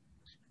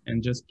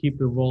 and just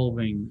keep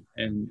evolving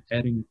and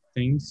adding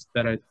things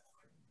that I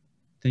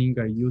think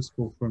are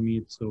useful for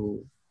me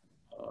to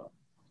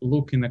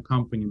look in a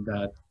company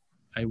that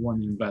I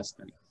want to invest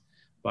in.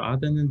 But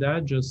other than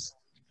that, just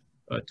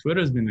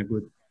Twitter has been a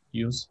good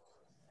use.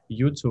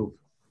 YouTube,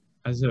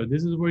 as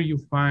this is where you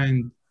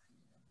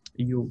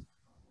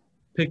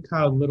pick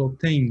out little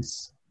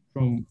things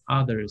from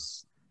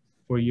others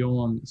for your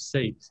own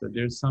sake. So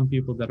there's some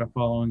people that I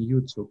follow on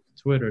YouTube,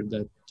 Twitter,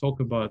 that talk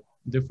about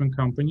different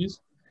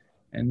companies,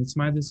 and it's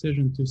my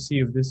decision to see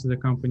if this is a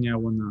company I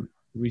want to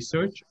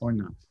research or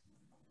not.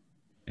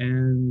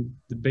 And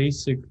the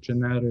basic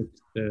genetic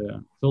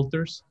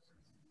filters,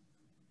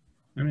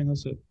 I mean,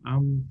 that's it.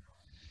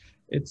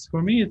 It's,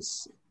 for me,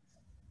 it's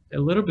a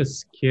little bit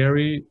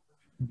scary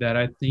that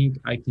I think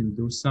I can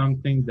do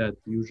something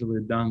that's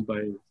usually done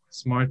by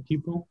smart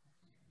people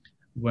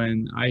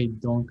when I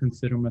don't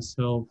consider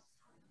myself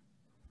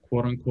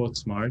quote unquote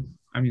smart.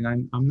 I mean,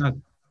 I'm not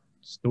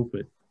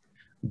stupid,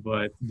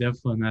 but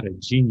definitely not a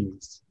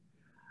genius.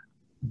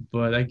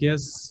 But I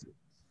guess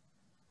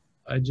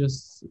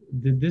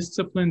the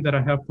discipline that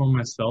I have for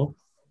myself,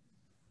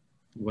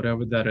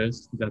 whatever that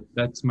is,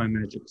 that's my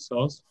magic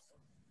sauce.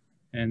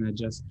 And I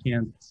just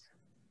can't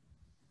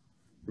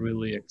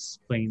really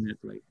explain it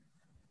like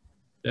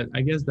that.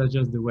 I guess that's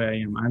just the way I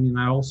am. I mean,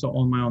 I also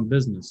own my own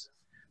business.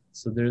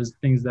 So there's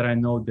things that I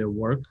know that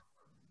work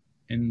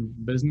in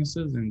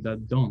businesses and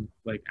that don't.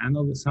 Like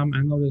some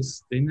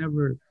analysts, they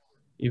never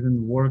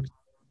even worked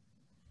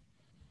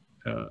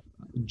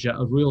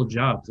real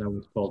jobs, I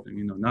would call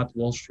them, not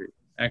Wall Street,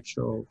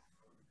 actual,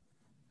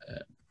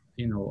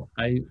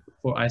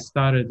 I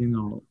started,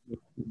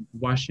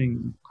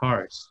 washing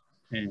cars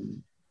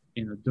and,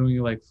 doing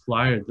like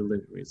flyer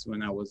deliveries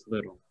when I was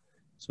little.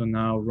 So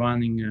now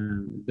running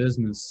a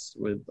business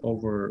with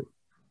over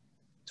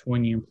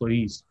 20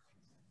 employees.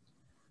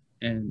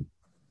 And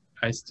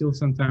I still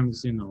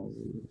sometimes,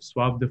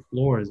 swap the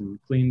floors and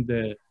clean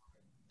the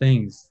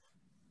things.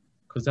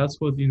 Because that's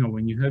what,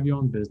 when you have your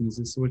own business,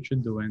 this is what you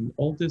do. And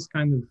all this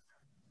kind of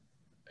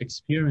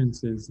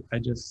experiences, I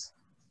just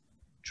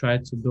try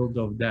to build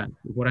off that.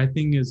 What I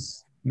think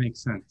makes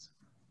sense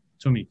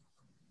to me,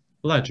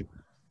 logically.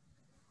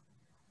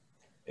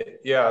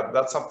 Yeah,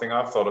 that's something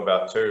I've thought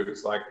about too.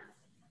 It's like,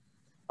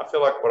 I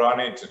feel like what I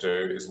need to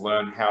do is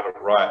learn how to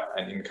write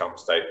an income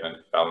statement,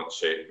 balance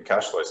sheet, and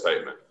cash flow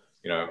statement.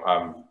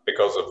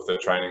 Because of the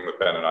training that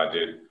Ben and I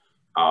did,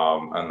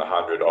 and the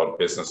 100-odd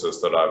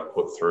businesses that I've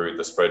put through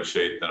the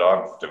spreadsheet that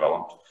I've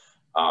developed,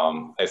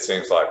 it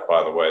seems like,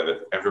 by the way,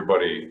 that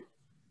everybody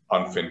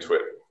on FinTwit,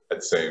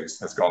 it seems,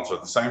 has gone through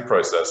the same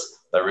process.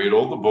 They read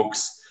all the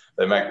books,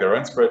 they make their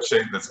own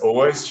spreadsheet that's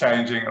always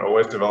changing and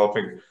always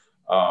developing.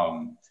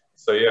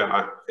 So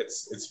yeah,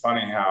 it's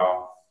funny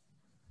how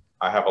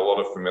I have a lot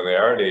of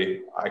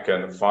familiarity. I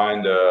can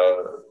find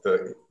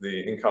the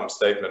income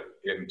statement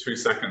in 2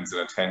 seconds in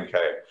a 10K,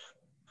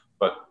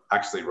 but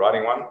actually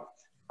writing one,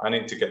 I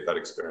need to get that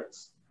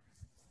experience.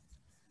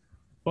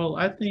 Well,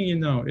 I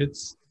think,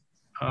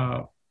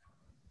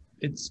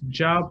 it's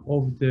job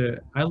of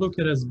I look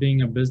at it as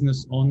being a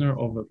business owner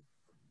of a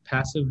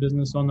passive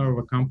business owner of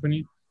a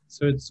company.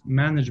 So it's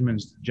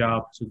management's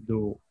job to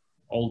do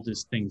all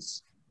these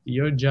things.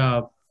 Your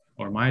job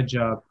or my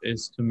job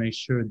is to make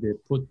sure they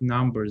put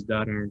numbers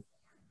that are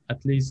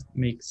at least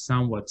make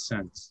somewhat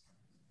sense.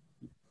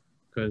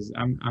 Because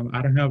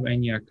I don't have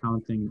any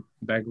accounting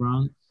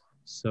background,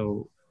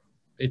 so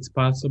it's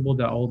possible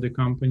that all the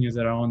companies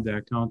that are on the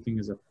accounting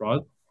is a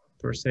fraud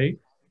per se,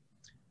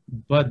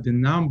 but the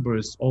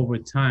numbers over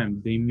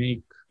time, they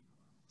make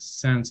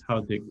sense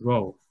how they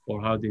grow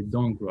or how they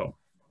don't grow.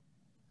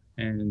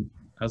 And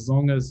as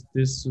long as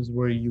this is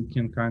where you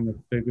can kind of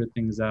figure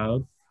things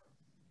out,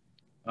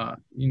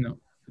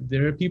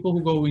 there are people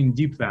who go in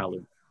deep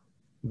value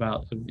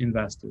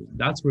investors.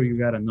 That's where you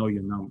got to know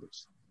your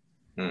numbers.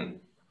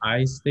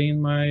 I stay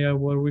in my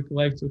what we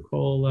like to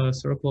call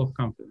circle of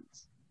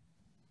confidence.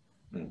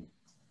 Do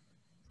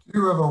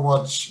you ever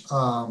watch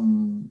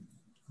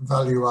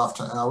Value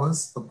After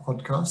Hours, the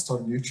podcast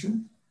on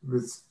YouTube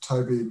with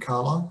Toby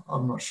Carlisle?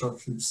 I'm not sure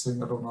if you've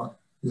seen it or not.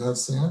 You have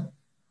seen it?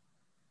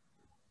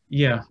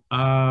 Yeah,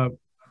 I'm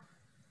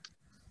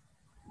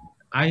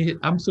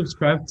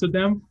subscribed to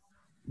them.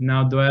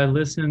 Now, do I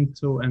listen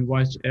to and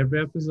watch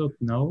every episode?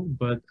 No,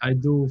 but I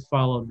do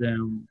follow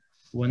them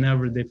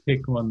whenever they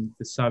pick on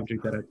the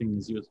subject that I think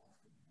is useful.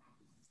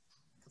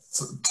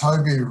 So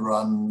Toby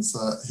runs,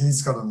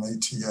 he's got an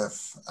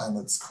ETF and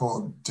it's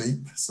called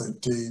Deep, so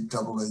DEEP,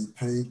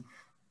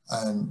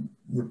 and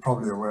you're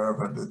probably aware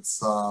of it.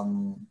 It's, I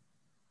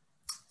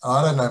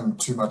don't know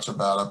too much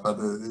about it, but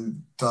it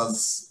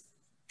does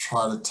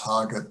try to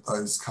target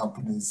those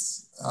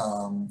companies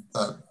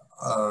that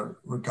are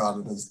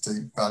regarded as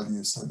deep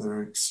value. So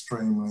they're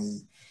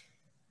extremely,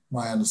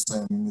 my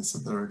understanding is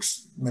that they're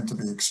meant to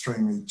be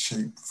extremely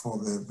cheap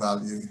for their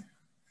value.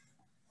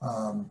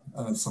 And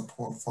it's a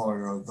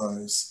portfolio of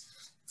those.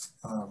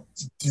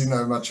 Do you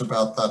know much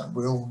about that,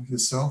 Will,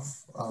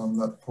 yourself,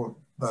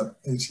 that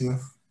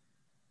ETF?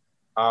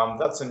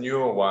 That's a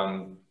newer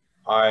one.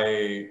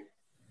 I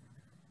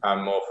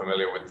am more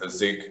familiar with the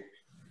ZIG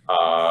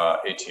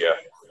ETF,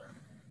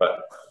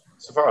 but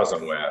so far as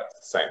I'm aware, it's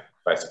the same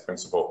basic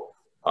principle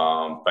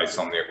based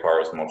on the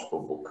Acquirer's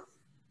Multiple book.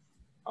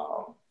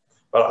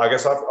 But I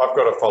guess I've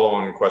got a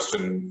follow-on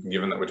question,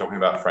 given that we're talking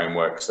about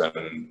frameworks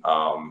and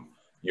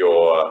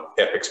your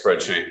epic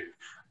spreadsheet,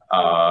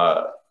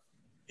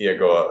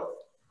 Igor.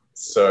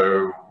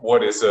 So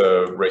what is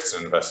a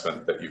recent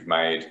investment that you've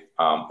made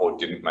or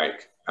didn't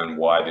make, and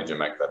why did you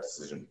make that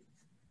decision?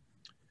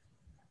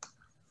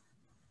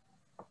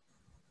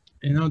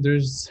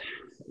 There's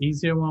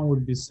easier one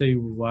would be say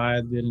why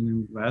I didn't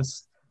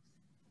invest,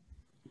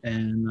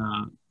 and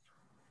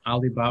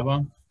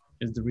Alibaba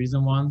is the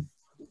reason one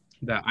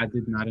that I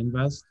did not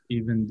invest,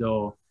 even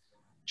though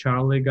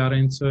Charlie got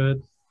into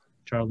it,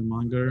 Charlie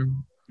Munger,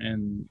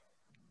 and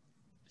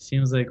it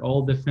seems like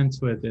all the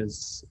FinTwit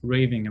is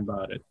raving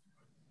about it.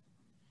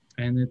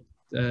 And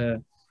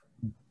it,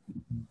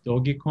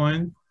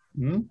 Dogecoin,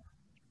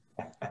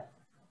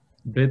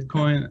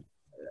 Bitcoin,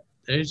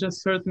 there's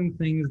just certain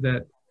things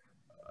that,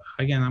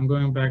 again, I'm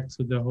going back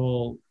to the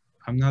whole,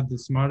 I'm not the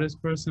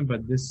smartest person,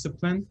 but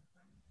discipline.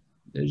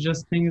 There's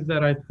just things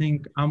that I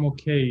think I'm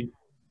okay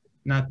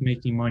not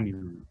making money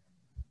on.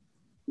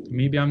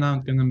 Maybe I'm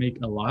not gonna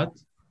make a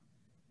lot,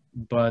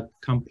 but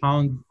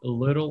compound a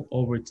little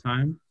over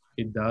time,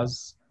 it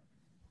does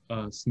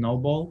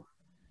snowball.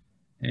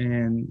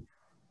 And,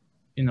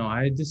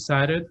 I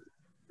decided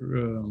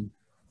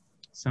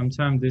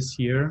sometime this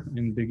year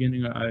in the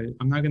beginning,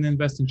 I'm not gonna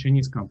invest in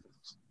Chinese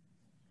companies.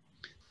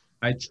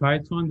 I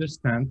tried to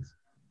understand,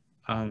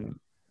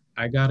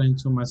 I got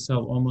into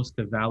myself almost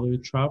a value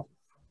trap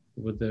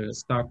with a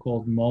stock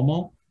called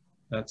Momo.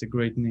 That's a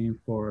great name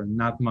for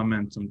not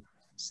momentum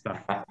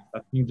stock. I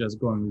think just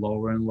going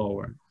lower and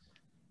lower.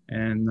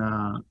 And,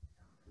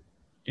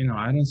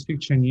 I don't speak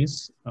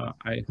Chinese.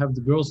 I have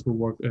the girls who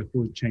work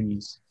who are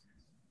Chinese.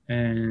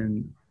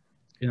 And,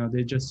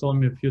 they just told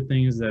me a few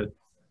things that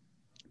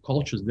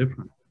culture is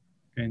different.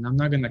 And I'm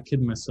not going to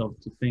kid myself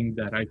to think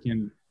that I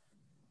can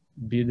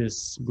be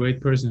this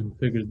great person who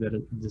figures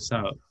this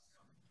out.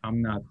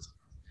 I'm not.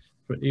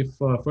 If,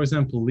 for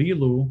example,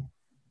 Lilu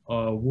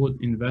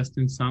would invest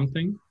in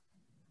something,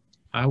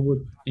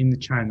 in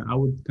China, I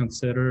would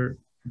consider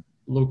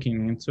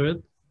looking into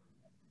it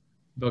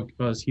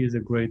because he's a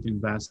great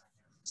investor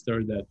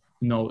that,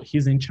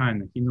 he's in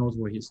China. He knows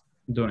what he's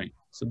doing.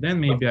 So then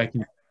maybe I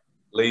can.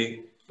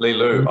 Li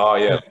Lu. Oh,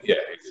 yeah. Yeah.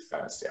 He's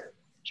famous, yeah.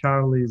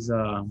 Charlie's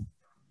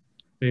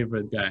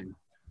favorite guy.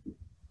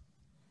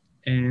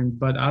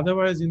 But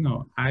otherwise, I'm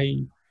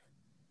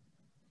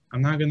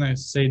not going to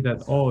say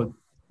that,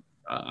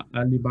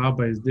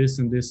 Alibaba is this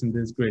and this and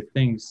this great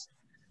things,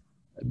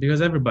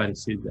 because everybody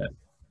sees that.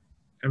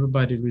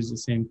 Everybody reads the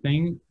same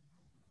thing.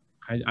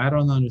 I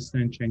don't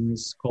understand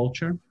Chinese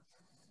culture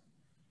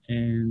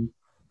and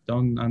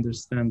don't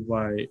understand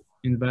why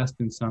invest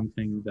in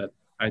something that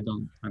I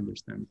don't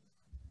understand.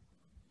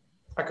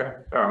 Okay,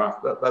 fair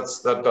enough.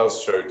 That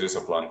does show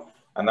discipline.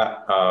 And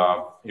that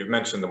you've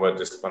mentioned the word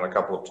discipline a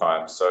couple of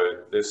times.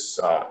 So this,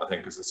 I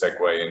think, is a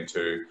segue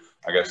into,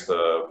 I guess,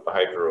 the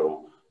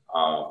behavioral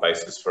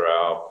basis for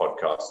our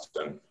podcast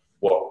and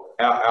what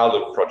our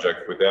little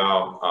project with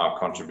our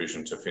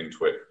contribution to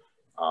FinTwit,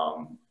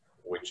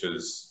 which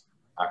is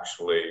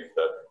actually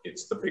that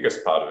it's the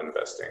biggest part of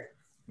investing,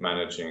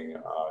 managing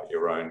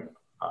your own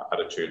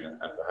attitude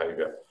and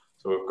behavior.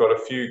 So we've got a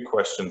few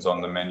questions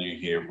on the menu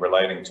here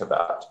relating to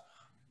that.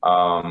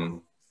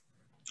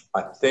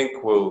 I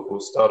think we'll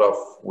start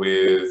off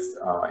with,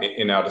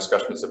 in our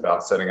discussions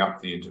about setting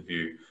up the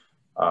interview,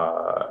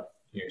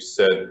 you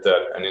said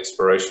that an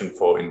inspiration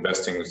for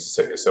investing is to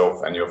set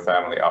yourself and your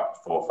family up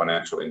for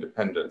financial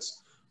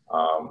independence.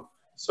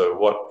 So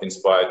what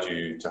inspired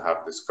you to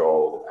have this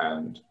goal,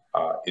 and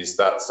is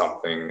that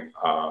something,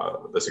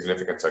 the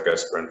significance, I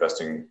guess, for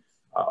investing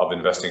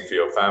for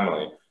your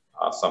family,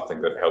 something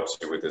that helps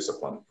you with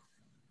discipline?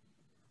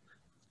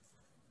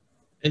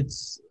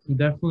 It's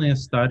definitely a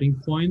starting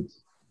point.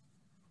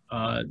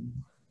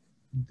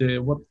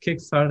 What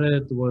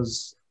kickstarted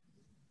was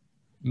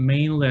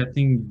mainly, I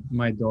think,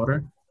 my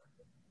daughter,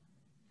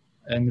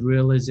 and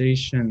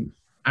realization.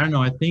 I don't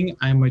know. I think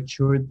I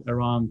matured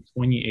around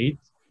 28.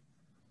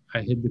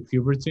 I hit the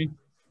puberty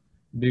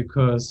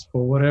because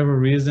for whatever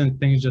reason,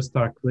 things just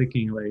start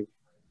clicking. Like,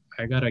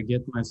 I gotta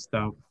get my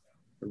stuff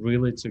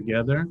really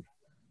together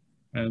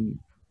and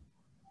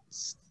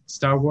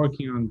start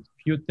working on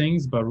a few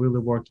things, but really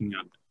working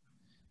on it.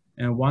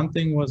 And one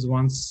thing was,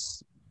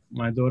 once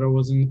my daughter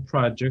was in the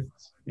project,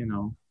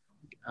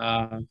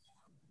 I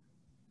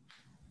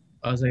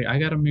was like, I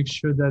gotta make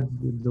sure that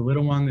the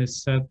little one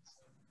is set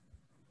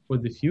for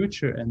the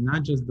future, and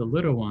not just the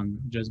little one,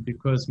 just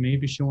because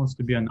maybe she wants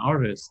to be an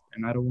artist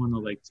and I don't want to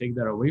like take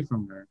that away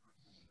from her.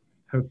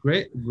 Her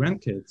great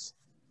grandkids.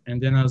 And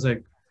then I was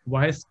like,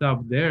 why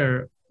stop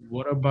there?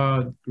 What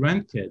about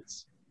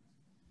grandkids?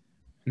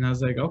 And I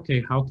was like,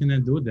 okay, how can I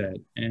do that?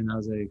 And I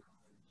was like,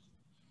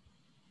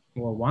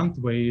 well, one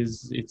way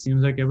is, it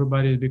seems like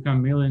everybody has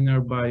become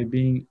millionaire by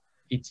being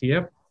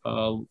ETF,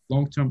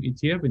 long-term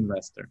ETF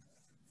investor,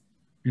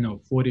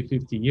 40,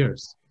 50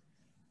 years.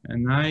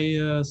 And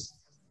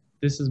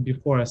this is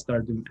before I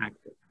started doing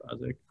active. I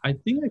was like, I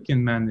think I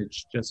can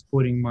manage just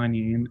putting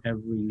money in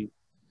every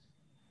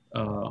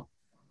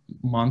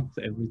month,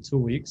 every 2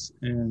 weeks,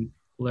 and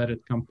let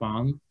it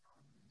compound.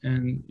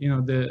 And,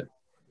 the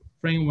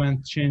frame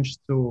went changed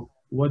to,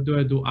 what do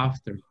I do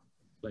after?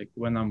 Like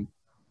when I'm,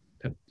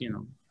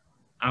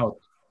 out.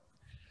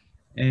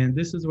 And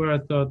this is where I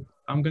thought,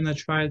 I'm gonna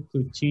try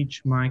to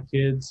teach my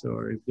kids,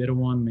 or if they don't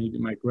want, maybe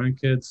my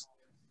grandkids,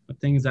 the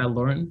things I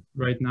learned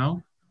right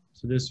now.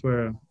 So this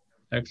were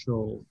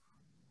actual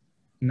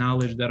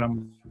knowledge that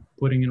I'm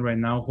putting in right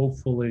now.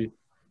 Hopefully,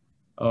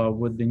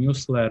 with the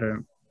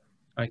newsletter,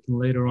 I can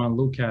later on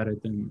look at it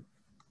and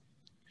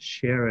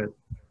share it.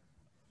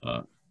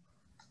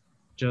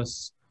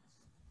 Just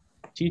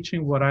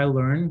teaching what I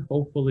learned.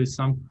 Hopefully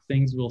some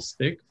things will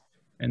stick.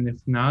 And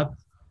if not,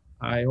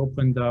 I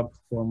opened up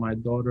for my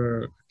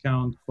daughter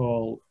account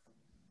called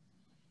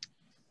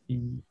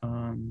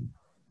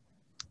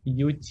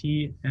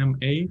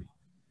UTMA.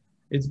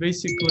 It's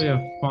basically a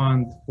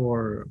fund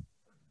for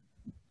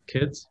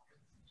kids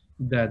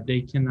that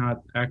they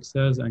cannot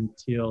access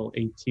until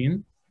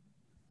 18,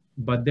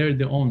 but they're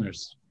the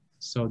owners.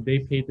 So they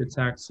pay the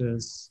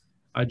taxes.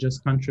 I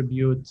just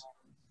contribute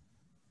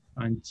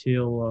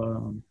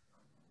until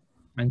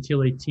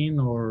 18,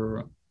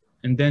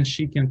 and then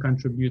she can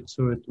contribute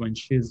to it when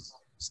she's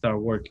start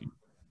working.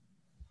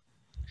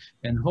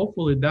 And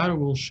hopefully that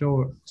will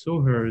show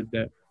to her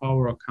the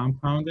power of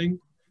compounding.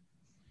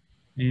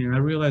 And I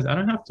realized I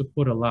don't have to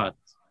put a lot.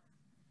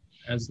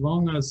 As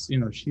long as,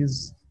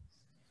 she's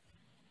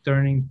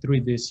turning 3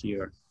 this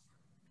year,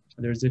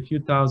 there's a few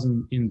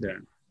thousand in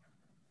there.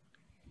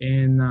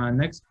 In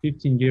next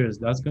 15 years,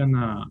 that's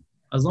gonna,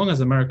 as long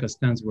as America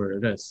stands where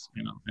it is,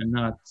 and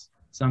not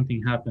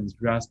something happens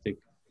drastic,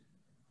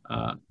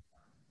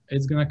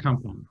 it's gonna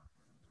compound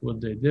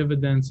with the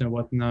dividends and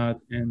whatnot.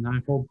 And I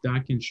hope that I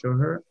can show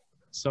her.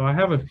 So I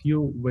have a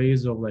few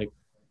ways of like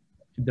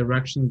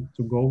direction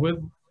to go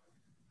with,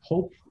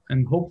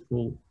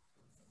 hopeful,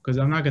 because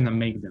I'm not gonna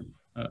make them.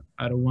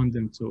 I don't want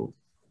them to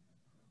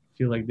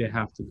feel like they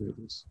have to do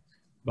this,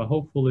 but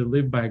hopefully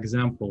live by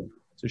example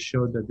to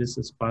show that this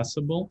is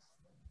possible,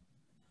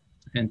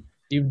 and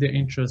if they're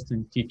interested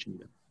in teaching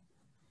them.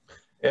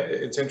 Yeah,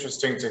 it's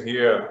interesting to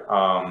hear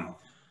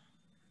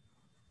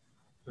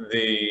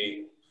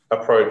the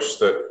approach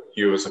that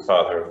you as a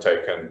father have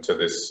taken to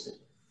this,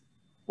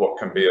 what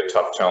can be a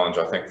tough challenge,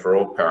 I think, for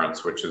all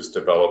parents, which is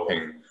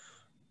developing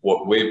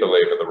what we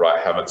believe are the right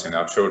habits in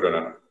our children.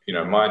 And,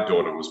 my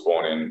daughter was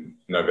born in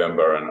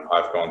November, and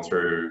I've gone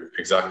through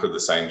exactly the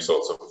same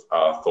sorts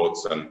of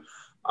thoughts. And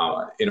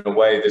in a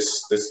way,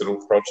 this little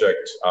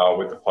project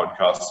with the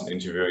podcast and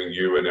interviewing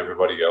you and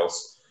everybody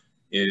else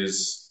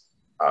is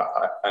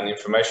an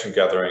information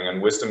gathering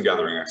and wisdom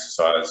gathering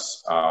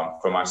exercise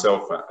for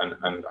myself,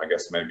 and I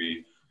guess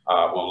maybe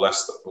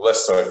less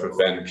so for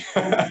Ben,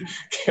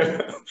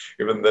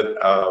 given that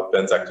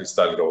Ben's actually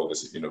studied all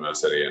this at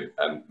university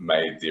and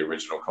made the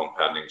original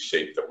compounding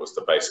sheet that was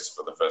the basis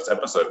for the first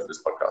episode of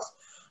this podcast.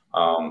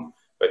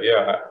 But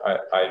yeah,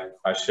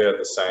 I share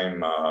the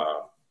same.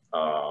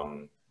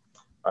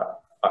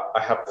 I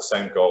have the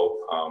same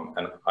goal,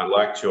 and I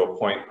liked your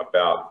point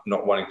about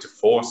not wanting to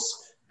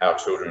force our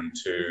children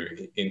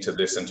into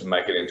this and to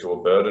make it into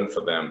a burden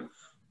for them.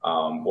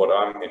 What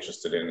I'm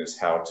interested in is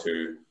how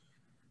to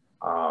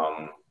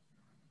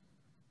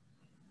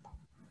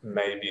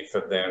maybe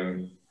for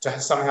them to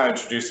somehow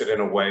introduce it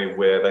in a way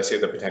where they see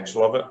the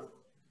potential of it?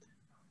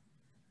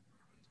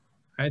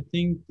 I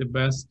think the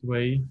best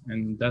way,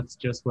 and that's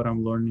just what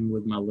I'm learning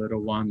with my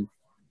little one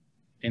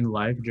in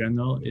life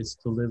general, is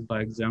to live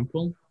by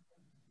example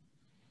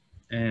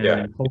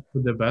and hope for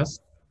the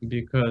best.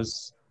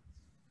 Because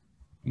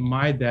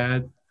my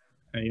dad,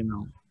 you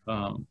know,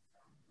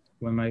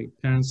 when my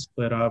parents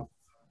split up,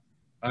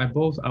 I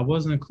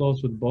wasn't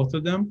close with both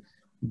of them,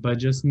 but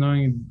just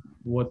knowing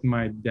what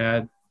my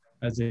dad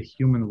as a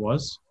human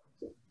was,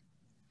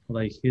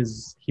 like he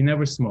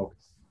never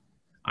smoked.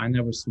 I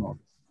never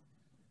smoked.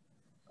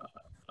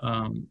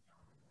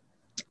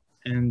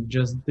 And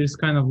just this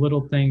kind of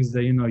little things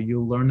that,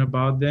 you learn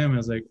about them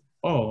as like,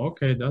 oh,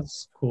 okay,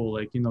 that's cool.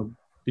 Like,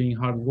 being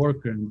hard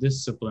worker and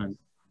disciplined.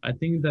 I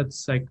think that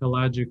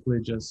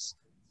psychologically just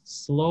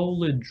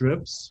slowly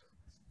drips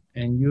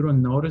and you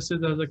don't notice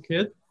it as a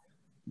kid.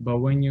 But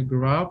when you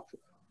grow up,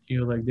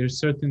 you're like, there's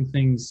certain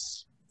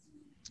things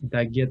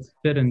that get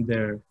fit in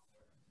there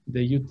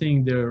that you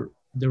think they're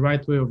the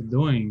right way of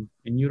doing,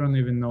 and you don't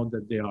even know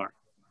that they are.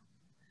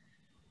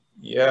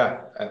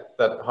 Yeah,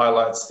 that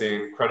highlights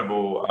the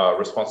incredible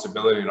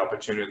responsibility and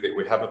opportunity that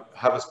we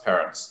have as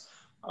parents.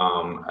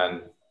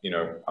 And,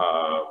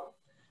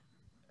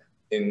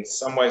 in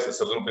some ways it's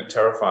a little bit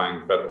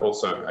terrifying, but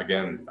also,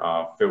 again,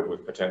 filled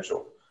with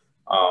potential.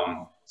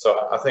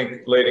 So I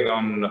think leading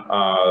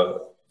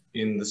on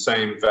in the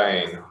same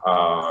vein,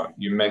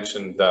 you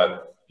mentioned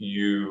that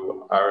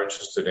you are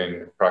interested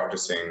in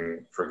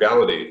practicing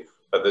frugality,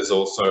 but there's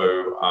also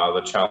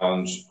the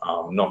challenge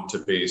not to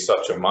be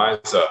such a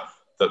miser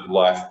that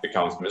life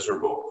becomes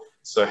miserable.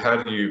 So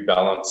how do you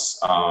balance,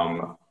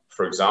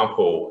 for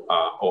example,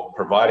 or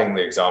providing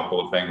the example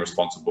of being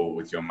responsible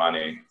with your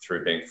money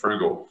through being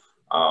frugal,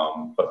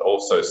 but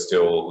also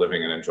still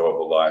living an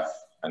enjoyable life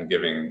and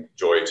giving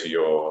joy to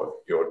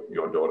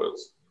your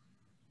daughters?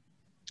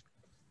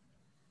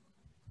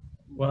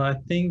 Well, I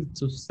think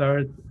to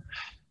start,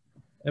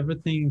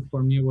 everything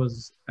for me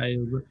was I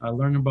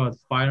learned about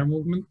fire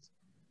movement,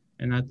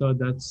 and I thought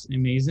that's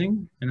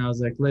amazing. And I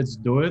was like, let's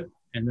do it.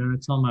 And then I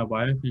told my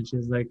wife, and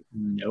she's like,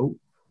 no.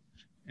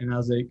 And I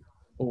was like,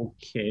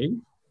 okay,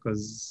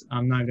 because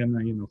I'm not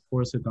gonna,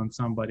 force it on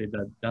somebody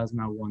that does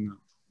not wanna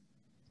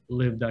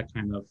live that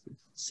kind of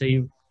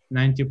save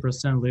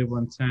 90%, live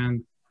on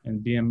 10,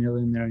 and be a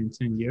millionaire in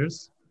 10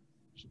 years.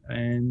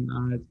 And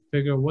I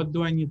figure, what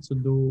do I need to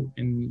do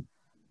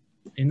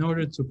in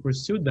order to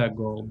pursue that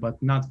goal,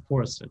 but not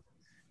force it?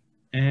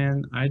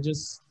 And I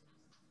just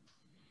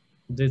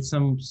did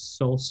some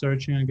soul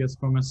searching, I guess,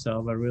 for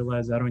myself. I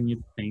realized I don't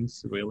need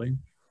things really.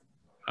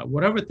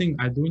 Whatever thing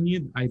I do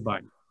need, I buy.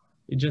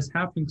 It just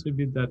happened to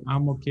be that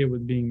I'm okay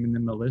with being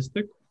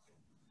minimalistic.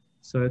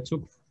 So I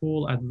took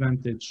full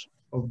advantage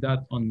of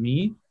that on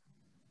me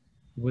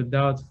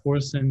without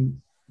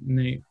forcing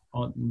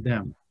on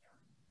them.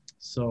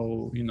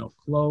 So,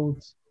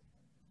 clothes,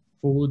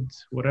 food,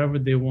 whatever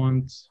they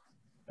want,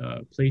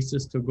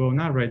 places to go,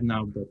 not right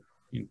now, but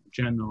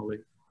generally,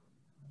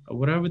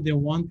 whatever they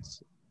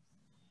want,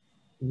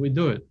 we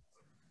do it.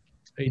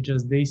 It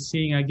just, they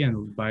seeing,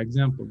 again, by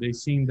example, they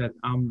seeing that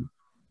I'm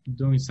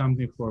doing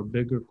something for a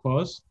bigger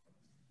cause.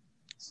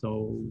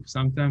 So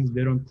sometimes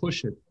they don't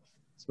push it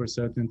for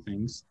certain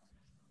things.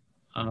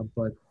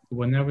 But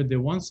whenever they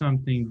want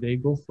something, they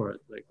go for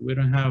it. Like, we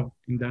don't have,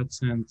 in that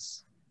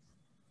sense,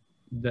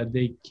 that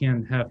they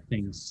can't have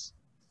things.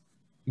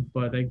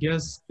 But I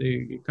guess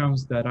it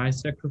comes that I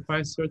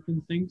sacrifice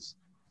certain things,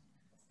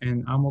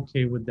 and I'm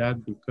okay with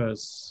that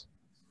because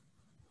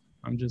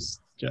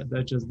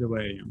that's just the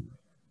way I am.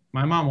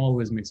 My mom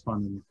always makes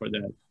fun of me for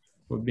that,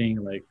 for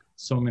being like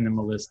so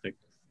minimalistic.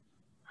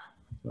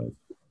 But,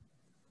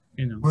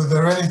 Were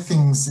there any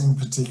things in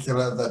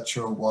particular that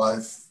your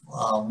wife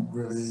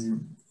really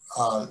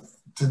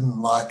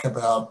didn't like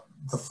about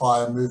the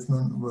fire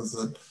movement? Was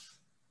it,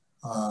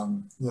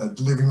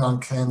 living on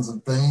cans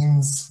of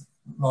beans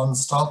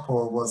non-stop,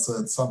 or was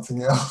it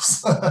something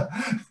else?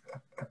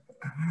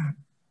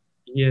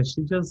 Yeah,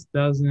 she just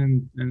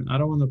doesn't, and I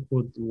don't want to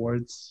put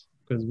words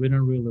because we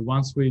don't really,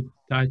 once we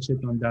touch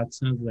it on that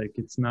sense, like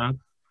it's not,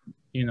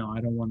 I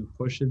don't want to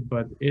push it,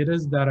 but it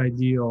is that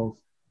idea of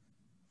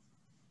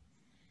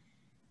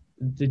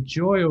the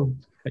joy of,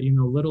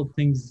 little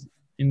things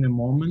in the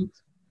moment,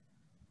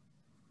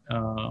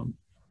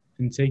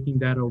 and taking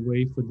that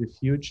away for the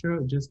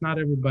future. Just not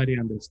everybody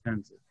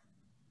understands it.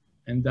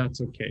 And that's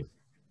okay,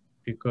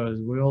 because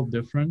we're all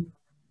different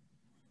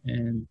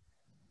and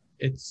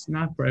it's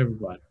not for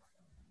everybody.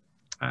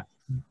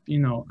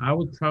 I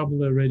would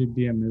probably already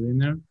be a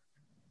millionaire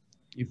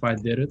if I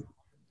did it.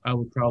 I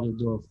would probably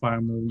do a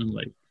fire movement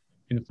like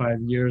in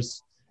 5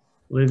 years,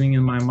 living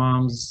in my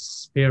mom's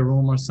spare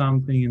room or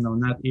something,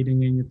 not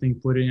eating anything,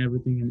 putting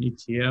everything in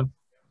ETF.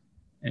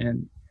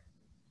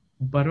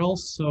 But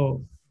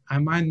also I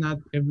might not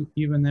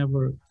even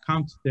ever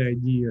come to the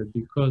idea,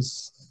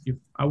 because if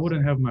I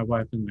wouldn't have my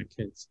wife and my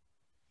kids,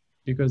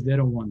 because they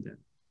don't want that.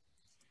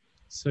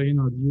 So,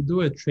 you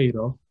do a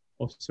trade-off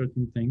of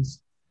certain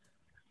things.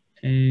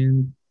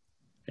 and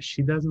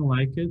she doesn't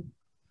like it.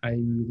 I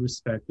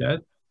respect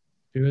that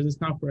because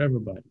it's not for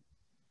everybody.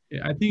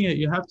 I think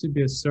you have to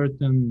be a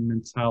certain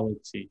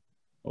mentality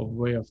of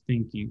way of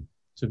thinking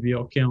to be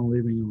okay on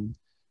living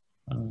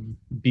on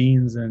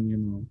beans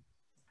and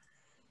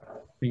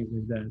things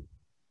like that.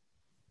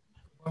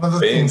 One of the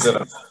Beans things,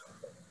 and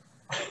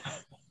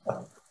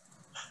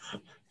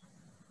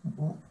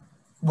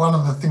one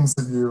of the things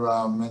that you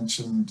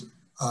mentioned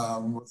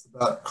was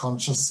about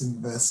conscious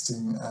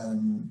investing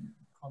and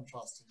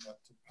contrasting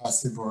that to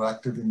passive or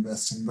active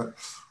investing. But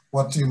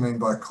what do you mean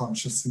by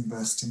conscious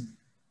investing?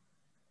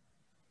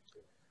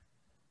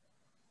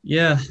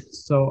 Yeah,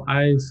 so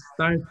I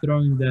started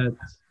throwing that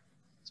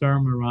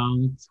term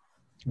around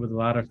with a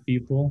lot of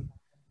people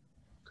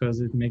because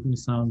it makes me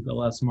sound a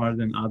lot smarter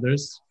than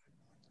others.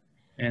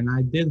 And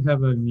I did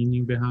have a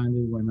meaning behind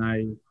it when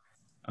I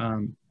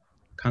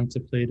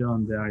contemplated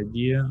on the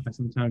idea. I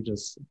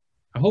sometimes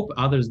I hope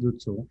others do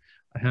too.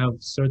 I have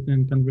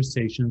certain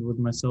conversations with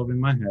myself in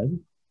my head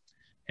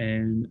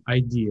and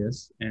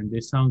ideas, and they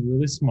sound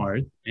really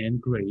smart and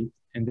great.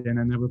 And then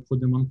I never put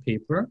them on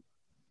paper.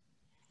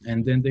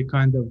 And then they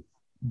kind of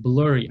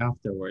blurry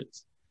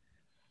afterwards.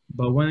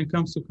 But when it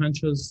comes to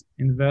conscious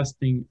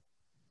investing,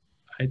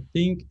 I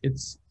think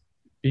it's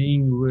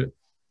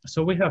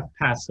so we have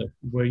passive,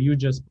 where you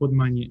just put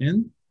money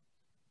in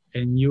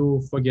and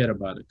you forget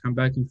about it. Come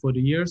back in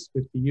 40 years,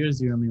 50 years,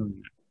 you're a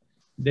millionaire.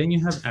 Then you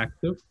have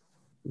active,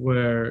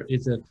 where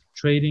it's a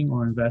trading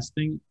or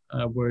investing,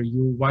 where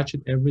you watch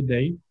it every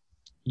day.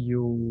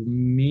 You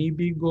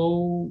maybe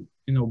go,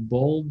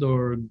 bald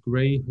or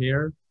gray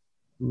hair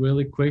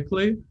really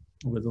quickly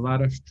with a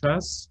lot of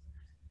stress.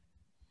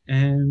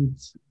 And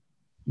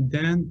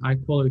then I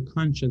call it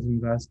conscious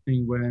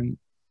investing, when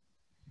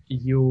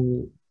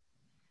you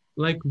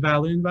like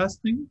value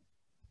investing,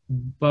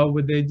 but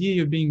with the idea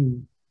you're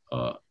being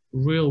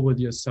real with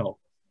yourself,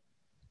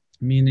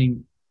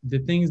 meaning the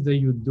things that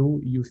you do,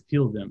 you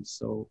feel them.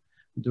 So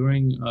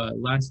during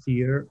last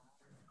year,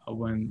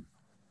 when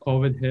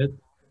COVID hit,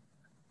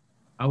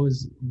 I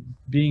was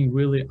being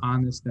really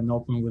honest and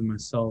open with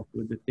myself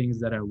with the things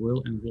that I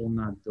will and will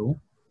not do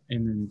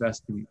in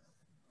investing.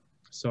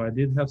 So I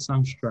did have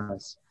some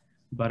stress,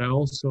 but I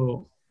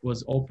also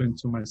was open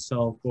to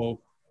myself of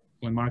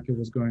when market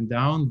was going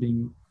down,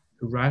 being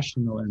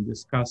rational and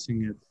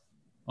discussing it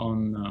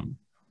on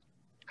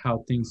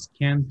how things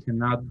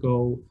cannot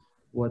go,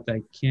 what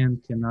I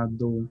cannot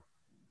do,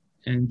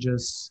 and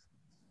just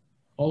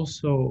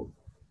also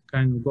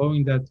kind of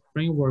going that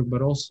framework,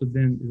 but also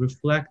then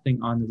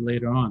reflecting on it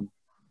later on.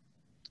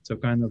 So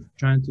kind of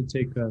trying to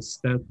take a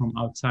step from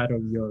outside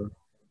of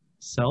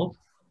yourself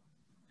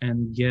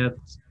and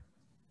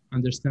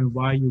understand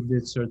why you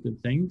did certain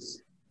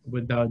things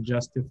without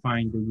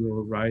justifying that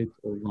you're right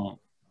or wrong.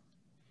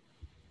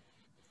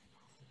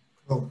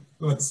 Well,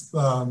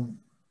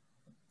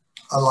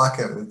 I like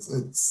it.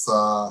 It's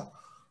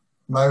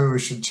maybe we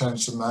should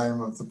change the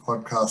name of the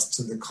podcast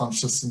to the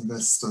Conscious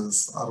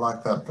Investors. I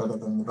like that better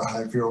than the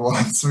behavioral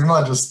ones. We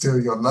might just steal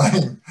your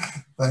name.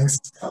 Thanks.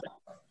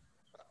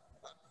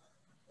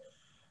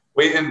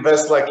 we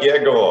invest like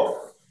Yegor.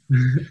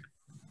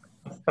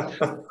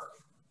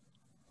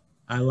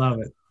 I love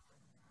it.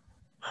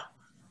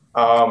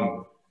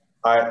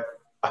 I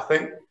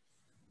think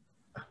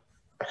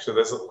actually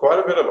there's quite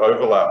a bit of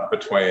overlap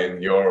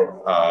between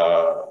your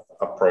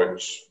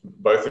approach,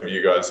 both of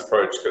you guys'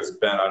 approach, because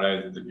Ben, I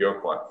know that you're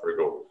quite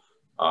frugal.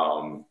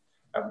 And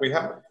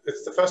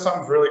it's the first time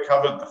we've really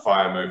covered the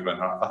FIRE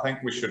movement. I think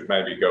we should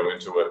maybe go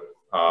into it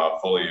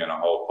fully in a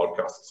whole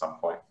podcast at some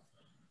point.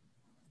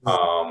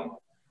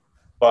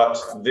 But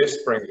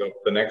this brings up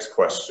the next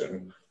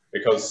question,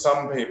 because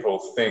some people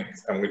think,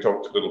 and we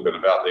talked a little bit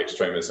about the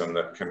extremism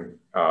that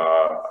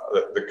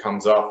that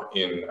comes up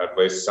in at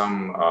least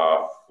some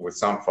with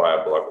some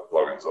FIRE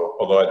bloggers,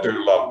 although I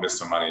do love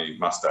Mr. Money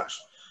Mustache.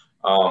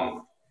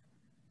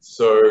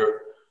 So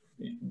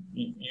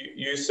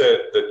you said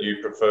that you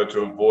prefer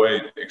to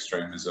avoid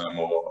extremism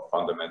or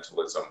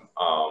fundamentalism,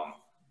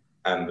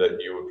 and that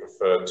you would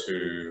prefer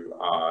to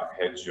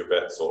hedge your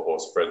bets or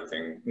spread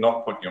things,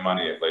 not put your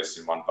money at least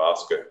in one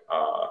basket.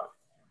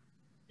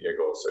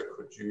 Yegor, so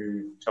could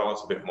you tell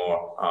us a bit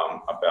more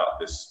about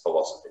this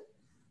philosophy?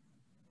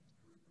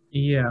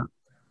 Yeah,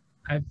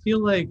 I feel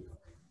like,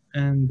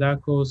 and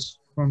that goes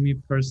for me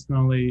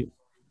personally,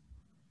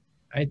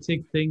 I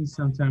take things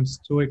sometimes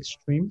too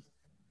extreme,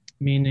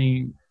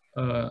 meaning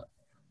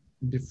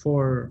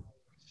before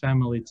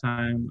family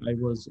time, I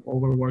was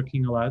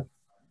overworking a lot,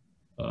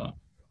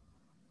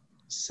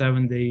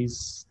 7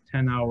 days,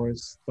 10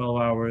 hours,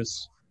 12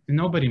 hours, and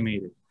nobody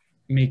made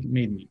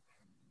me.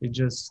 It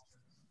just,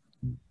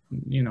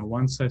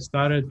 once I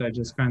started, I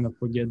just kind of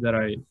forget that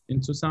I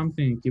into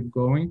something and keep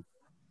going.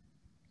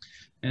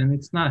 And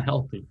it's not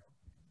healthy.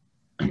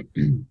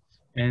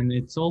 And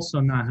it's also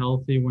not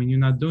healthy when you're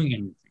not doing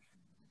anything.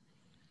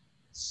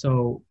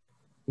 So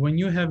when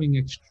you're having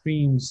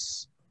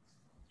extremes,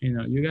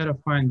 you got to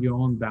find your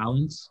own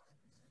balance.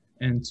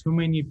 And too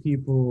many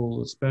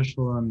people,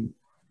 especially on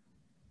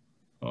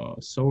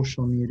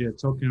social media,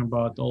 talking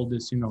about all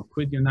this,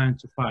 quit your 9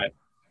 to 5,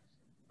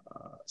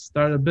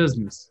 start a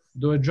business,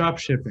 do a drop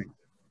shipping,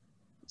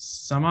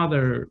 some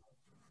other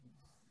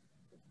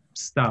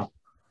stuff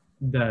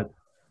that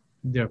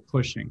they're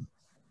pushing.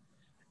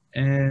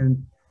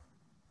 And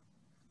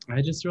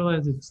I just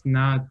realized it's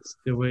not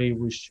the way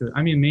we should.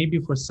 I mean, maybe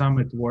for some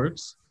it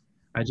works.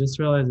 I just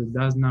realized it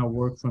does not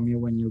work for me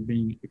when you're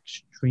being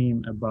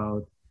extreme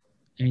about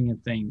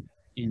anything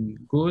in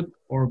good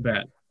or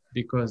bad,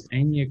 because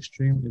any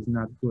extreme is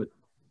not good.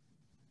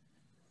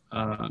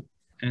 Uh,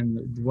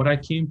 and what I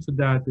came to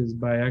that is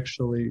by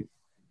actually,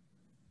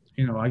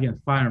 again,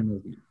 fire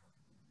movement.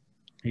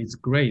 It's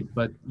great,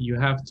 but you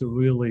have to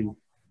really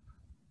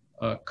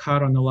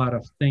cut on a lot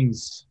of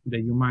things that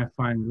you might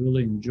find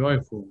really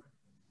enjoyable.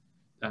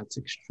 That's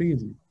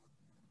extreme.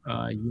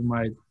 You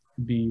might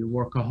be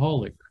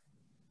workaholic.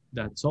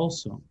 That's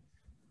also.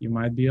 You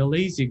might be a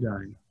lazy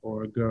guy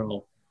or a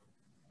girl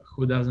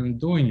who doesn't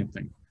do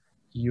anything.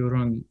 You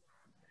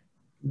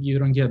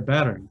don't get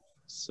better.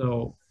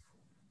 So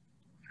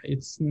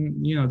it's,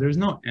 there's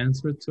no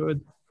answer to it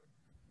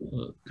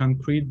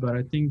concrete, but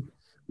I think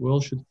we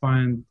all should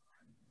find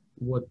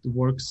what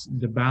works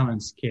the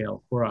balance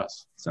scale for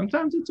us.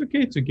 Sometimes it's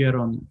okay to get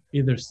on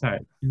either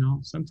side,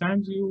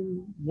 sometimes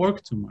you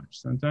work too much,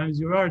 sometimes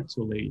you are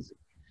too lazy,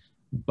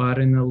 but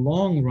in the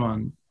long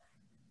run,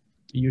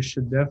 you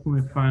should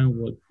definitely find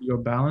what your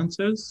balance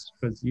is,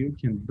 because you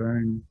can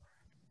burn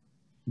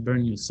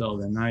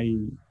yourself. And I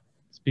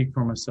speak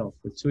for myself.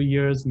 For 2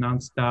 years,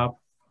 nonstop,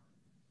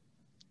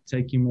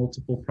 taking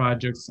multiple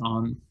projects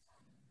on,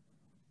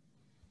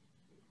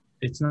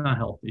 it's not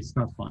healthy, it's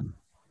not fun.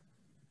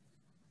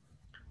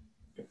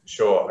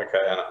 Sure.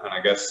 Okay. And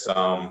I guess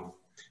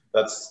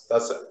that's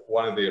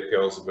one of the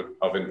appeals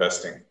of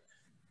investing,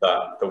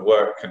 that the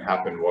work can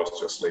happen whilst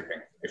you're sleeping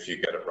if you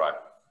get it right.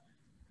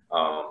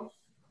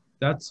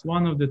 That's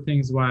one of the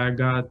things why I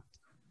got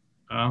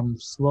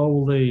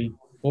slowly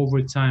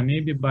over time,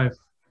 maybe by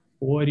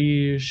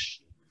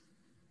 40-ish,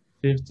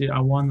 50, I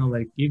want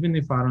to, even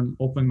if I don't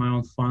open my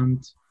own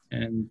fund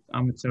and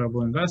I'm a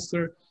terrible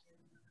investor,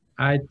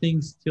 I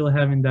think still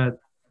having that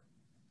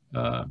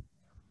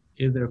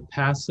either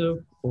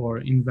passive or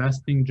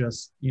investing,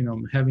 just,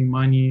 having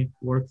money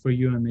work for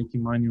you and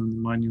making money on the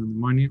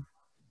money.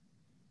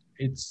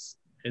 It's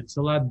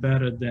a lot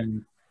better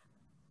than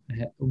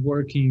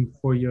working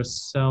for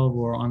yourself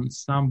or on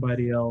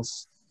somebody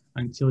else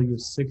until you're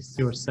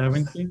 60 or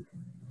 70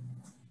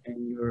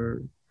 and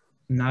you're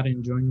not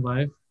enjoying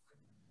life.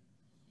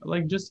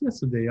 Like just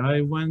yesterday,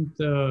 I went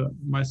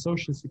my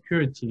social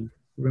security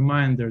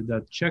reminder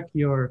that check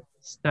your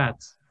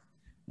stats,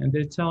 and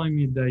they're telling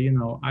me that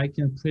I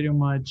can pretty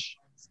much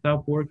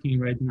stop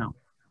working right now,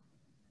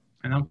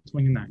 and I'm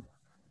 29.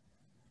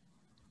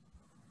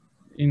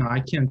 I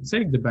can't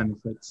take the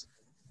benefits,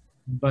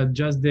 but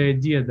just the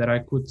idea that I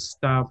could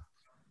stop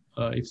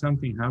if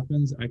something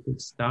happens, I could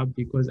stop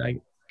because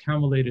I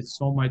accumulated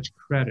so much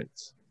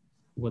credits,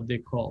 what they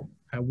call.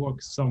 I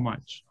work so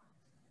much.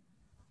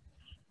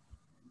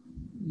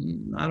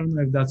 I don't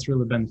know if that's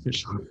really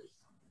beneficial.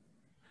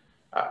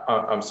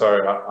 I'm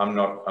sorry, I'm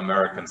not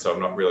American, so I'm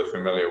not really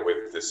familiar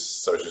with this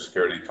Social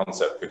Security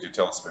concept. Could you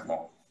tell us a bit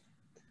more?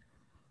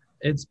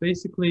 It's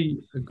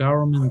basically a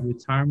government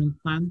retirement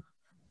plan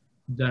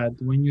that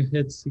when you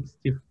hit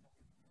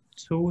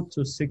 62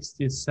 to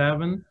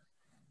 67,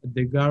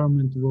 the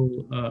government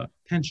will,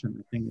 pension,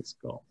 I think it's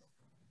called.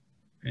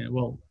 And,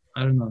 well,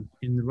 I don't know,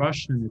 in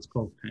Russian it's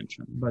called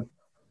pension, but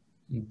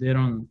they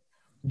don't,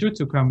 due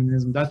to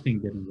communism, that thing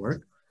didn't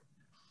work.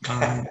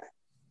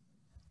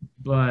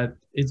 But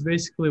it's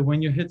basically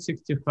when you hit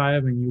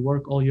 65 and you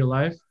work all your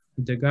life,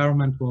 the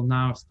government will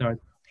now start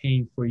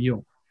paying for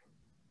you,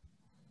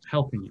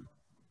 helping you.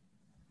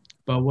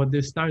 But what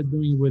they start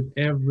doing with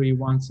every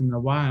once in a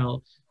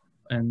while,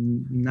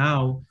 and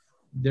now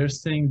they're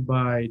saying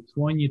by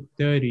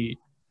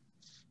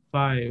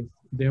 2035,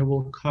 they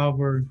will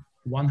cover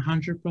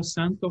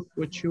 100% of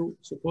what you're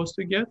supposed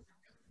to get.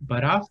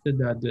 But after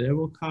that, they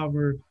will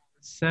cover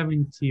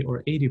 70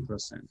 or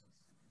 80%.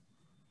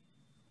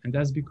 And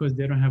that's because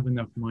they don't have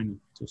enough money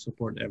to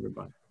support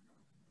everybody.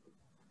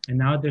 And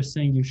now they're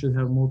saying you should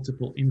have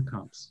multiple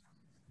incomes.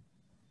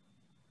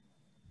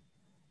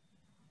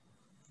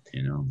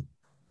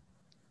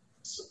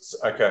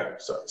 Okay,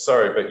 so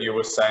sorry, but you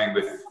were saying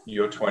that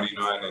you're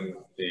 29 and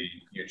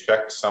you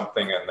checked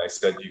something and they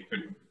said you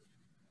could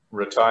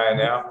retire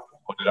now,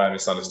 or did I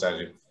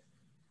misunderstand you?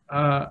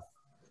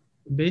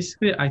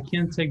 Basically, I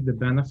can't take the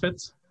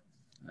benefits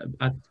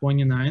at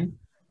 29,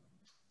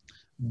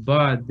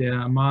 but the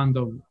amount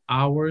of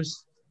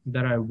hours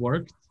that I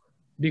worked,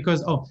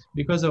 because of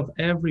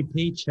every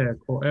paycheck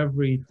or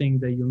everything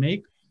that you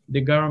make,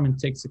 the government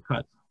takes a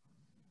cut.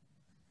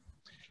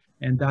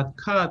 And that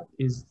cut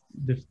is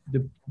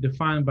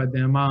defined by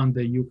the amount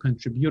that you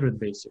contributed,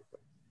 basically,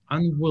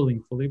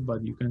 unwillingly,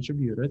 but you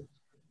contributed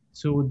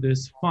to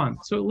this fund.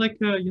 So like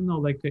a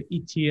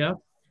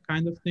ETF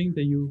kind of thing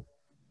that you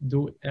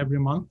do every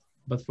month,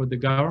 but for the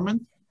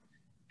government,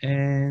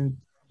 and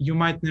you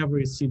might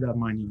never see that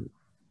money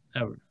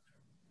ever.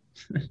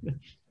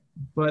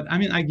 But I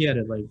mean, I get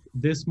it. Like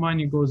this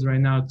money goes right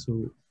now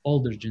to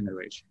older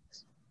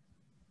generations.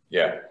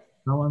 Yeah.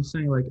 Now I'm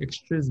saying like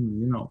excuse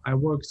me, I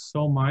work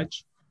so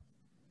much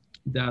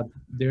that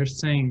they're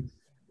saying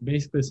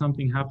basically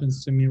something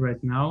happens to me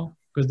right now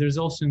because there's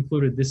also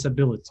included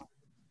disability.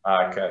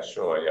 Okay,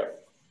 sure, yeah.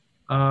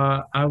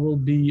 I will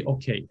be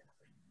okay.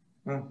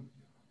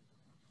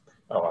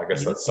 Oh, I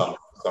guess that's some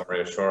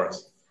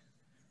reassurance.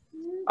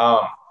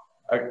 I,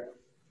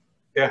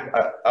 yeah,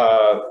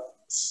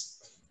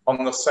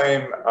 on the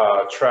same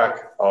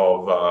track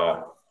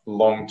of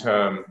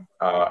long-term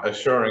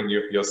assuring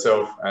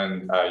yourself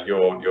and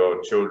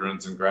your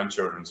children's and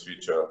grandchildren's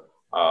future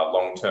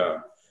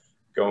long-term.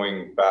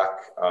 Going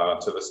back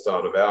to the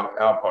start of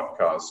our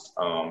podcast,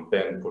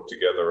 Ben put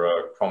together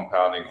a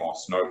compounding or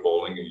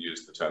snowballing, you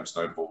used the term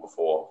snowball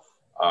before,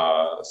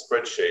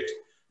 spreadsheet,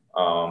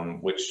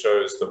 which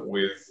shows that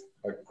with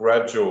a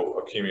gradual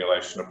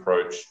accumulation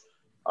approach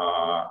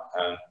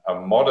and a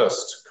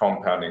modest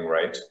compounding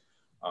rate,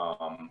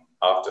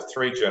 after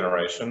 3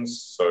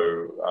 generations,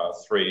 so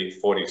 3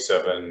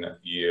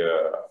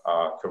 47-year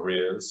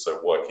careers, so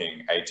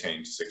working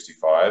 18 to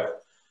 65,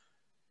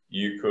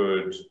 you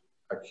could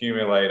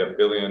accumulate $1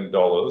 billion,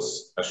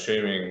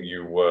 assuming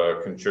you were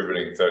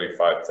contributing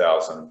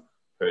 35,000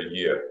 per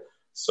year.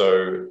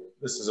 So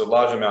this is a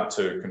large amount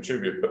to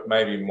contribute, but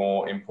maybe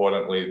more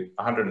importantly,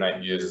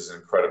 108 years is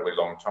an incredibly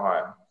long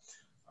time.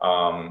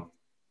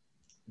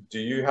 Do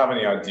you have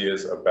any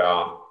ideas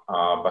about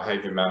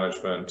behavior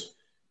management,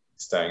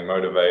 staying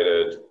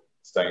motivated,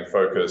 staying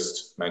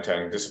focused,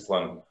 maintaining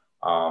discipline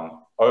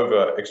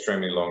over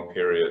extremely long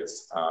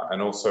periods,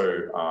 and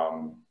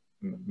also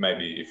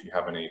maybe if you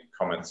have any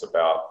comments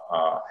about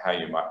how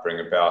you might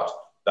bring about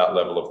that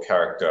level of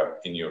character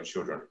in your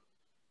children?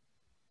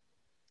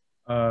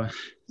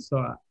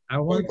 So I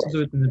wanted to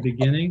do it in the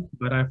beginning,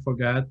 but I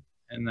forgot,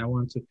 and I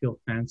want to feel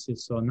fancy.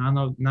 So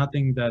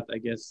nothing that I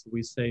guess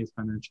we say is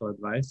financial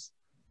advice.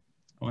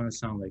 I want to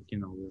sound like,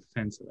 we're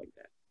fancy like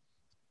that.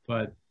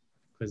 But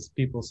because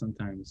people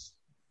sometimes,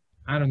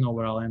 I don't know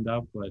where I'll end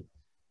up, but,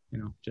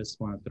 just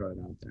want to throw it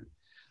out there.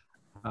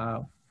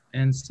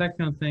 And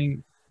second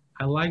thing,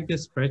 I like the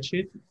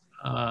spreadsheet,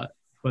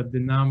 but the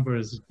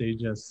numbers,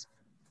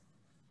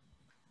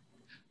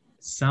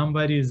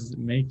 somebody's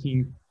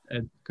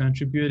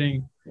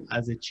contributing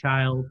as a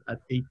child at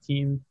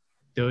 18,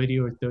 30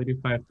 or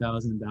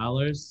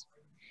 $35,000.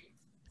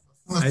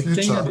 I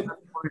think at that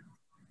point,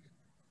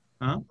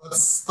 huh?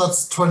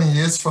 That's 20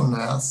 years from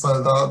now.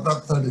 So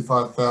that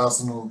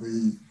 35,000 will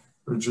be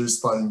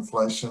reduced by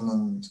inflation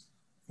and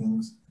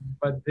things.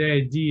 But the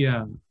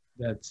idea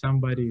that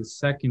somebody's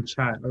second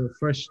child or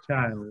first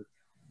child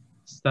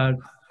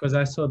because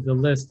I saw the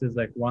list is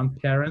like one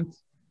parent,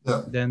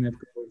 then it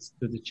goes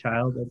to the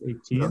child at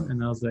 18,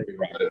 and I was like,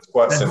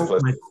 I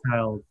hope my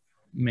child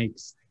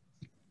makes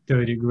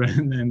 30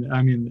 grand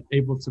and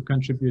able to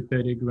contribute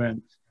 30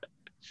 grand.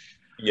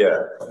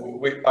 Yeah,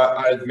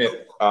 I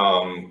admit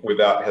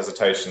without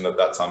hesitation that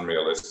that's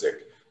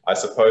unrealistic. I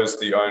suppose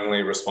the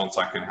only response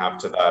I can have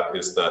to that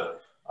is that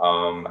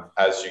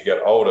as you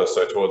get older,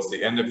 so towards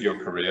the end of your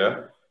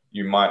career,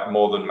 you might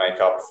more than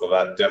make up for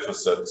that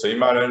deficit. So you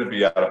might only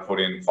be able to put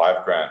in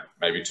 5 grand,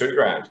 maybe 2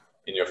 grand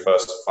in your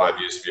first 5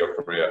 years of your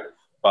career.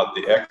 But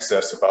the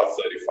excess above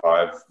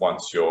 35,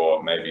 once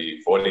you're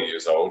maybe 40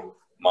 years old,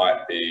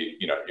 might be,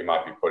 you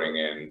might be putting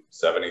in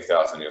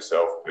 70,000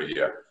 yourself per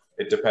year.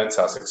 It depends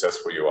how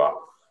successful you are.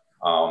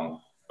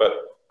 But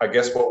I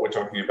guess what we're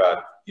talking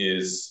about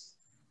is,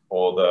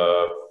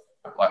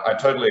 I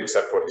totally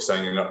accept what you're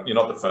saying. You're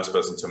not the first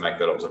person to make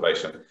that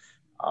observation,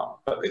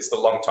 but it's the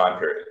long time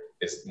period.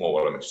 Is more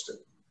what I'm interested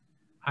in.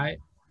 I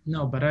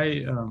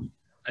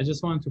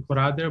just wanted to put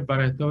out there, but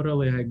I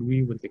totally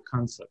agree with the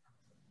concept,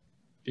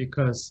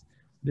 because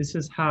this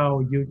is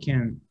how you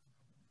can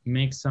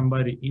make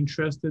somebody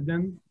interested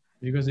in,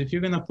 because if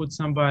you're going to put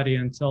somebody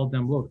and tell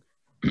them, look,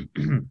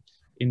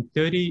 in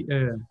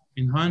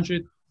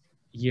 100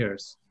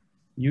 years,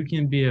 you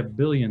can be a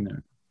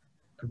billionaire,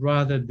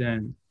 rather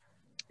than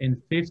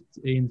in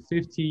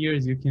 50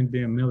 years, you can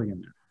be a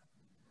millionaire.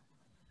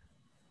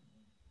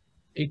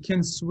 It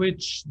can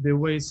switch the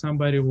way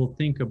somebody will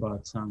think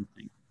about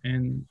something.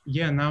 And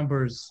yeah,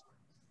 numbers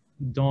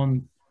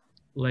don't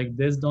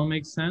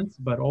make sense,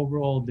 but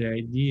overall the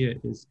idea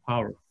is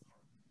powerful.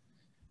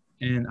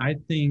 And I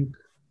think,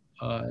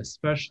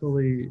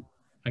 especially,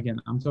 again,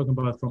 I'm talking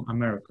about from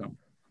America,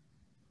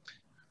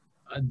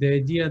 the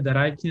idea that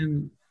I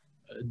can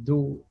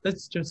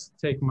let's just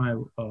take my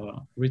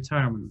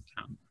retirement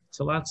account. It's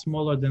a lot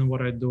smaller than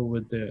what I do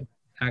with the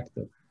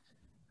active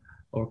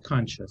or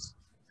conscious.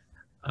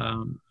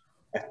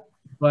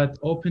 But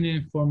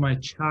opening for my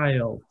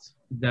child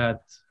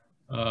that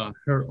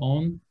her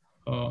own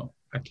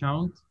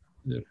account,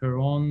 her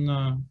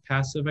own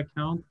passive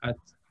account at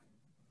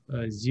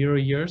 0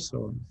 years,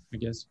 so I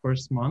guess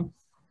first month,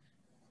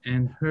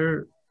 and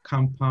her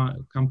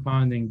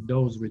compounding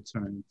those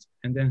returns,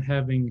 and then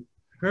having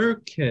her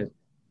kid,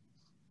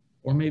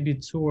 or maybe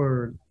 2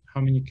 or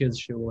how many kids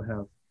she will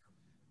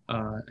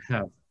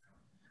have,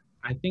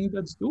 I think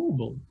that's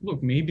doable.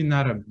 Look, maybe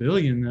not a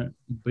billion,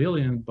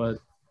 but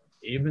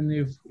even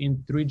if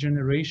in 3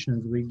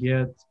 generations we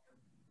get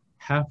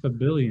half a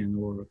billion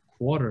or a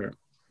quarter,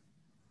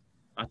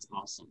 that's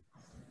awesome.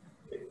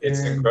 It's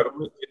And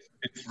incredible.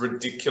 It's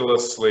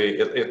ridiculously,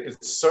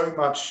 it's so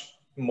much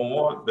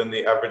more than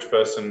the average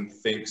person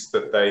thinks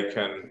that they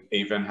can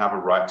even have a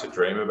right to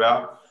dream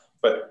about.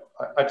 But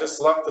I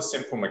just love the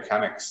simple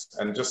mechanics,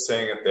 and just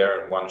seeing it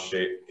there in one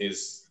sheet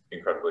is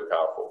incredibly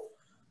powerful.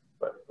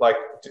 But like,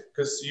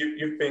 because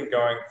you've been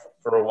going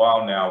for a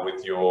while now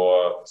with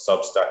your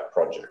Substack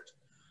project.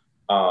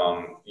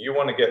 You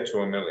want to get to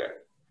 1 million.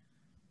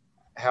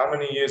 How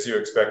many years are you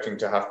expecting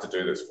to have to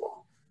do this for?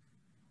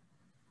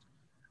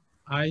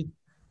 I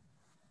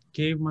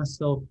gave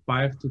myself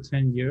 5 to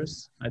 10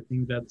 years. I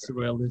think that's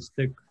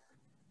realistic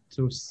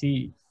to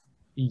see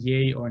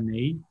yay or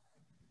nay.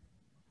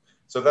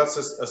 So that's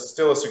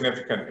still a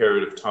significant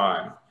period of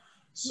time.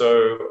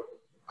 So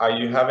are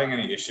you having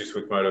any issues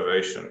with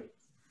motivation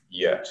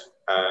yet?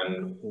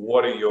 And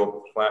what are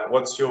your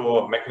what's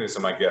your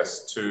mechanism, I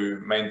guess,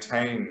 to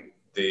maintain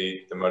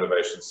the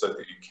motivation so that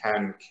you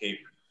can keep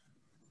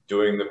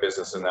doing the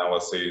business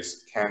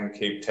analyses, can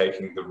keep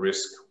taking the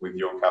risk with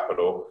your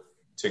capital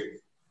to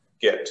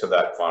get to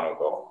that final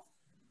goal?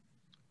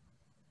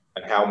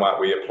 And how might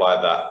we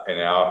apply that in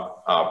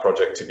our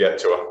project to get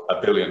to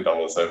 $1 billion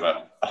over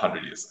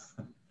 100 years?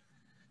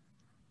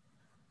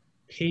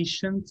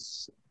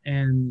 Patience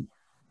and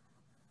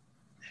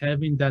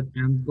having that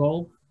end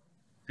goal,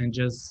 and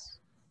just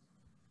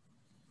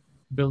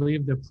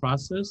believe the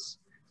process,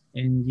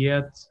 and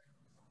yet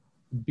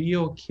be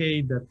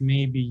okay that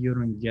maybe you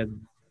don't get,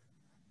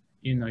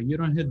 you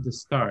don't hit the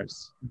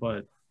stars,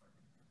 but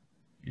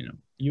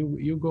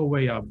you go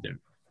way up there.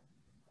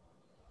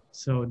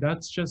 So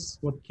that's just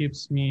what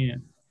keeps me.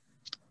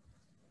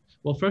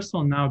 Well, first of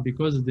all, now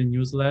because of the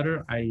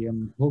newsletter, I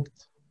am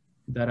hooked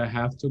that I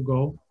have to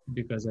go,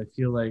 because I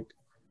feel like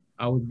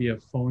I would be a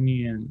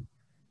phony, and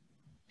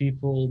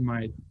people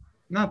might,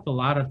 not a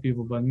lot of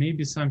people, but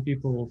maybe some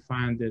people will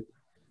find it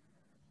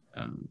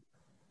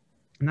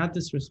not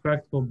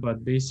disrespectful,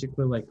 but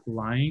basically like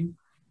lying.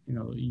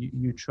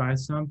 You try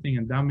something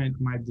and that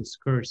might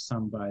discourage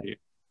somebody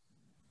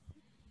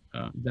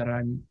that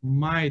I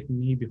might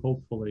maybe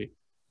hopefully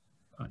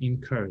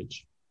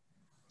encourage.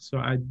 So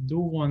I do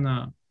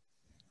wanna,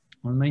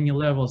 on many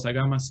levels, I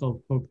got myself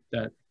hooked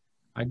that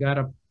I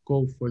gotta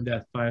go for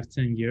that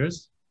 5-10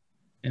 years,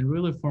 and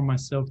really for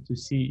myself to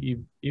see if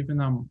even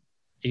I'm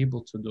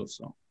able to do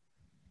so.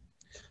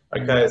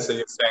 Okay, so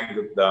you're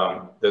saying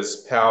that there's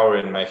power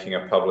in making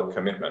a public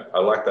commitment. I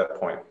like that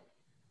point.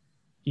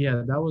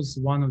 Yeah, that was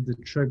one of the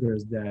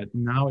triggers, that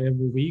now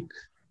every week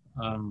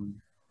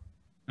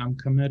I'm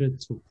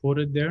committed to put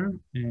it there.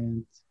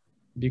 And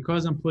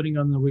because I'm putting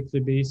on a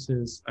weekly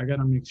basis, I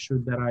gotta make sure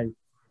that I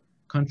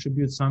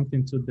contribute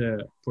something to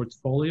the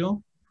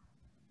portfolio.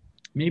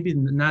 Maybe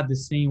not the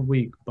same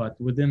week, but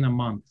within a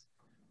month,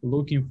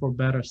 looking for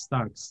better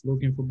stocks,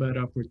 looking for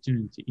better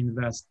opportunity,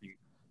 investing,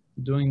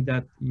 doing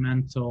that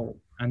mental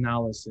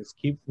analysis,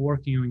 keep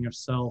working on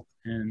yourself.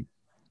 And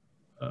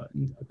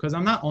because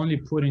I'm not only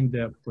putting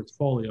the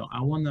portfolio,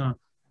 I want to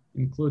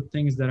include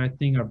things that I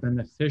think are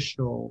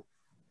beneficial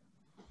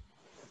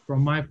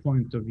from my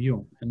point of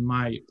view and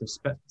my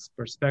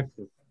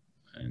perspective.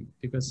 And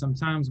because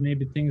sometimes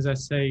maybe things I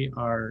say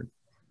are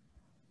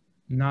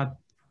not,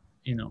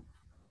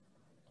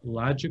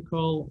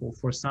 logical, or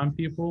for some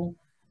people,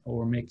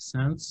 or make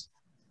sense.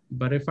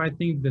 But if I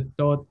think the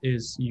thought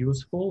is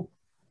useful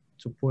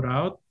to put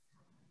out,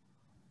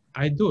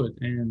 I do it.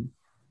 And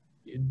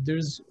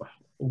there's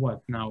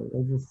what now,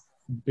 over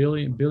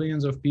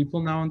billions of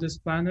people now on this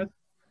planet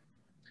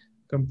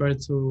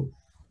compared to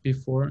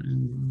before,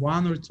 and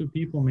 1 or 2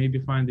 people maybe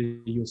find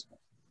it useful.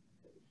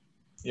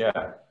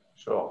 Yeah,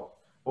 sure.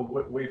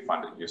 Well, we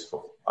find it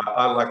useful.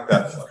 I like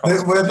that.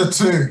 We're the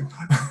two.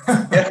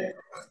 Yeah.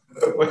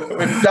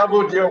 We've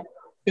doubled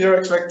your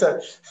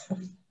expectation.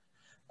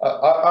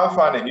 I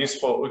find it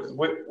useful.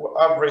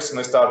 I've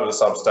recently started a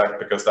Substack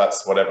because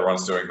that's what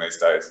everyone's doing these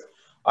days.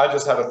 I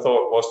just had a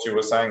thought whilst you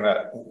were saying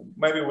that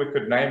maybe we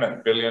could name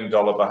it $1 billion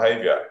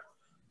behavior,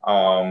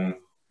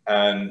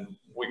 and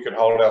we could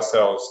hold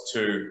ourselves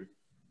to,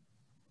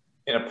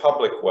 in a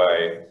public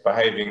way,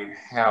 behaving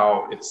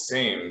how it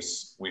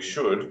seems we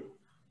should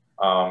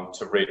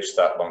to reach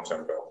that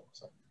long-term goal.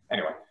 So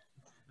anyway,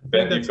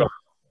 Ben, you've got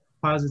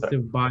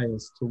positive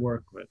bias to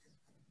work with.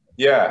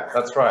 Yeah,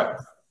 that's right.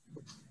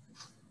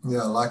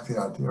 Yeah, I like the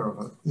idea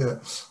of it. Yeah.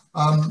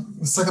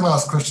 The second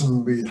last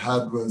question we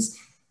had was,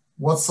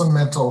 what's a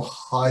mental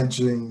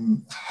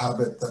hygiene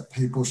habit that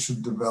people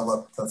should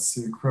develop that's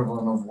the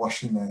equivalent of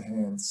washing their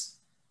hands?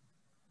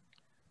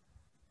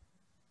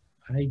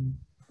 I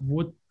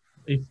would,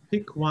 if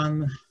pick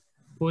one,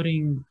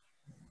 putting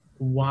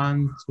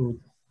 1 to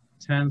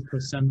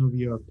 10% of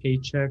your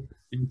paycheck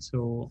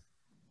into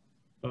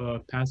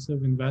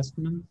passive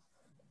investment,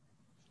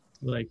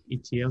 like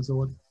ETFs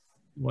or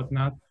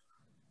whatnot,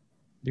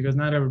 because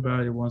not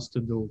everybody wants to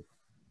do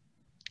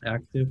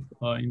active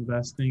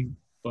investing,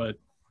 but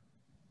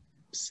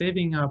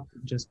saving up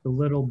just a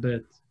little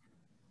bit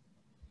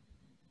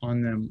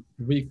on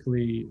a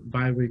weekly,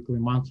 bi-weekly,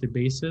 monthly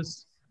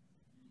basis,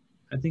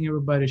 I think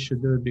everybody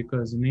should do it,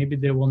 because maybe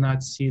they will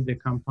not see the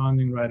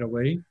compounding right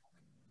away,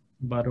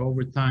 but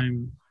over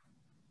time,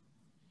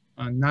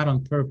 not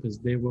on purpose,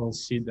 they will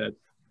see that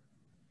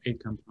it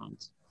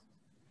compounds.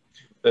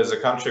 There's a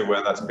country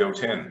where that's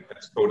built in.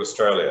 It's called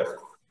Australia.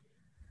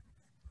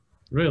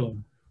 Really?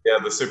 Yeah,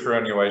 the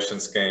superannuation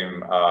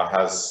scheme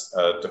has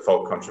a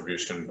default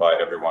contribution by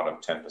everyone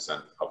of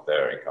 10% of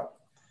their income.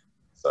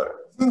 So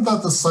isn't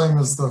that the same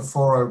as the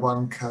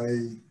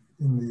 401k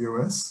in the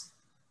US?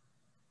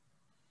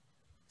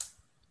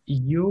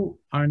 You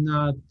are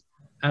not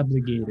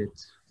obligated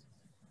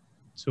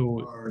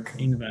to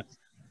invest.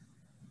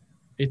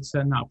 It's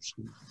an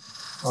option.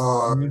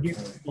 When you give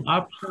people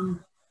options,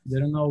 they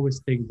don't always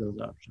take those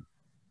options.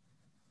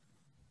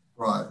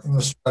 Right. In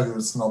Australia,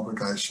 it's an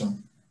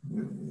obligation.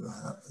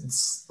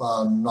 It's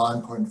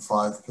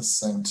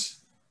 9.5%.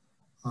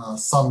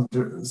 Some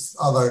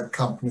other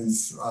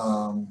companies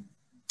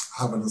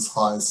have it as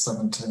high as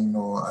 17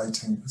 or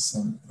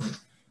 18%. But,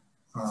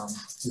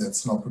 yeah,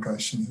 it's an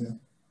obligation here.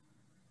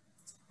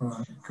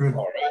 Right, good.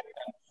 All right.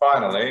 And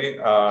finally,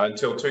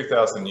 until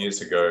 2,000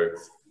 years ago,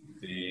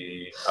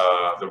 the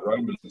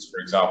Romans, for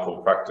example,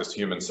 practiced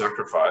human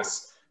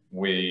sacrifice.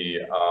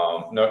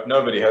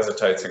 Nobody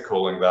hesitates in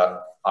calling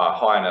that a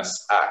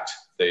heinous act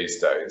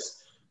these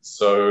days.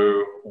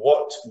 So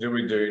what do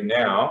we do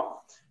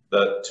now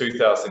that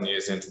 2,000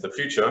 years into the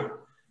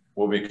future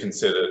will be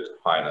considered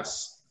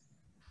heinous?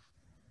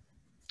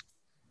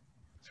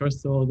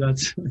 First of all,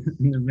 that's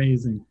an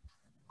amazing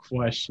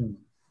question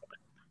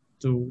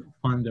to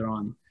ponder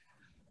on.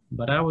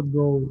 But I would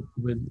go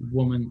with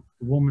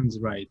women's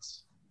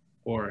rights,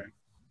 or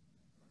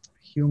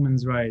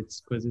humans'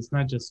 rights, because it's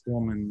not just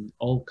women,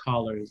 all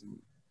colors and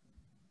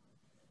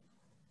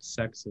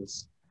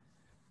sexes.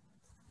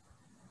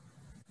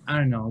 I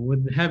don't know,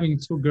 with having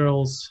two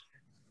girls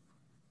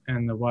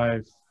and a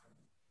wife,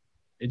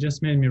 it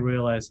just made me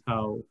realize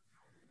how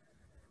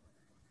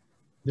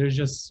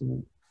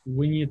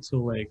we need to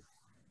like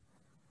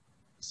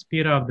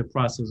speed up the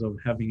process of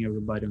having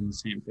everybody on the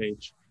same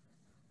page.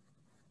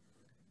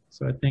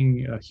 So I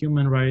think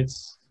human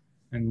rights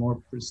and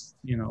more,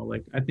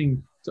 I think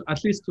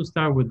at least to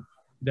start with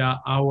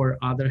our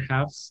other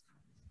halves,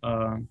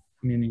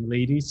 meaning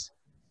ladies,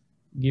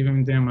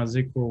 giving them as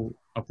equal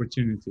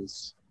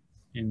opportunities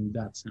in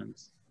that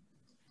sense.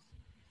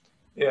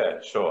 Yeah,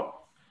 sure.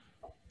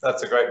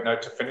 That's a great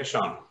note to finish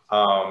on.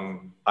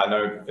 I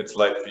know it's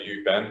late for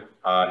you, Ben,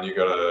 and you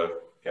got to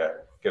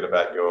get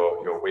about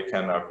your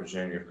weekend. I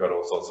presume you've got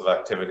all sorts of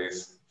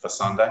activities for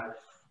Sunday.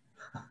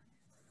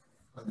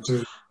 I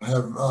do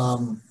have,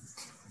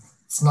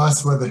 it's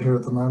nice weather here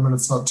at the moment.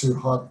 It's not too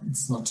hot,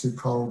 it's not too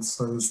cold,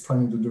 so there's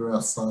plenty to do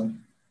outside.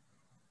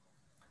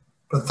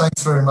 But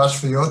thanks very much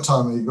for your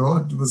time,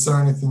 Igor. Was there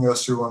anything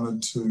else you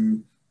wanted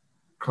to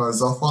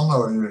close off on,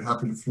 or are you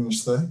happy to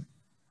finish there?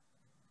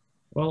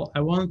 Well, I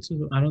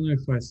don't know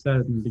if I said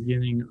it in the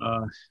beginning,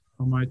 how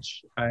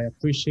much I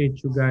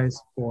appreciate you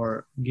guys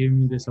for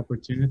giving me this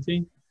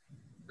opportunity,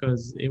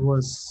 because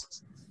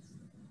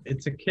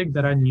it's a kick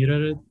that I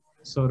needed it,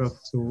 sort of,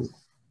 to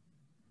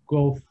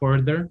go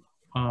further,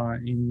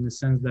 in the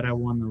sense that I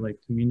want to like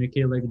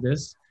communicate like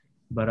this,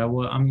 but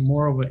I'm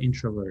more of an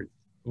introvert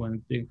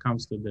when it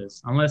comes to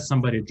this, unless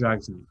somebody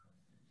drags me.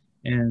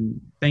 And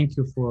thank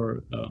you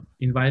for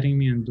inviting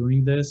me and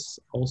doing this.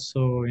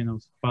 Also,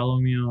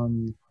 follow me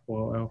on,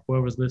 or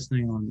whoever's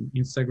listening, on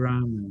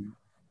Instagram and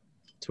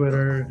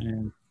Twitter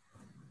and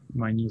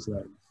my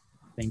newsletter.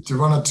 Thank you. Do you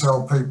want to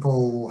tell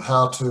people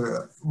how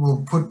to,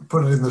 we'll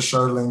put it in the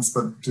show links,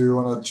 but do you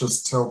want to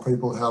just tell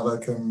people how they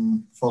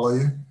can follow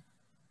you?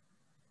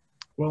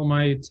 Well,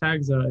 my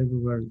tags are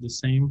everywhere the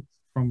same,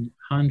 from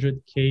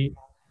 100K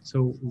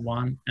to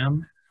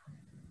 1M.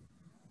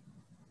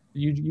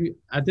 You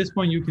at this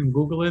point, you can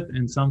Google it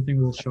and something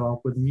will show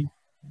up with me.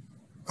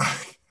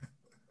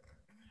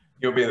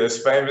 You'll be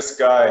this famous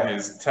guy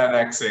who's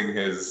 10xing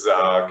his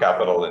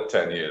capital in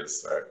 10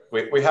 years. So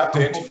we have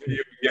to interview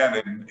you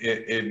again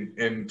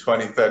in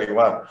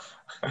 2031.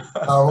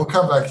 We'll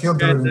come back. He'll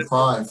do it in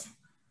 5.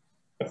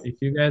 If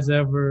you guys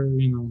ever,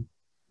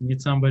 need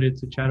somebody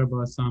to chat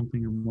about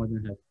something, I'm more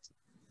than happy to.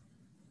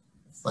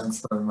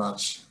 Thanks very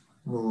much.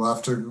 We'll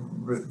have to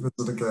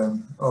visit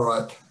again. All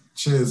right.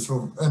 Cheers.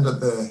 We'll end it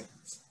there.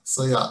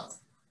 See ya.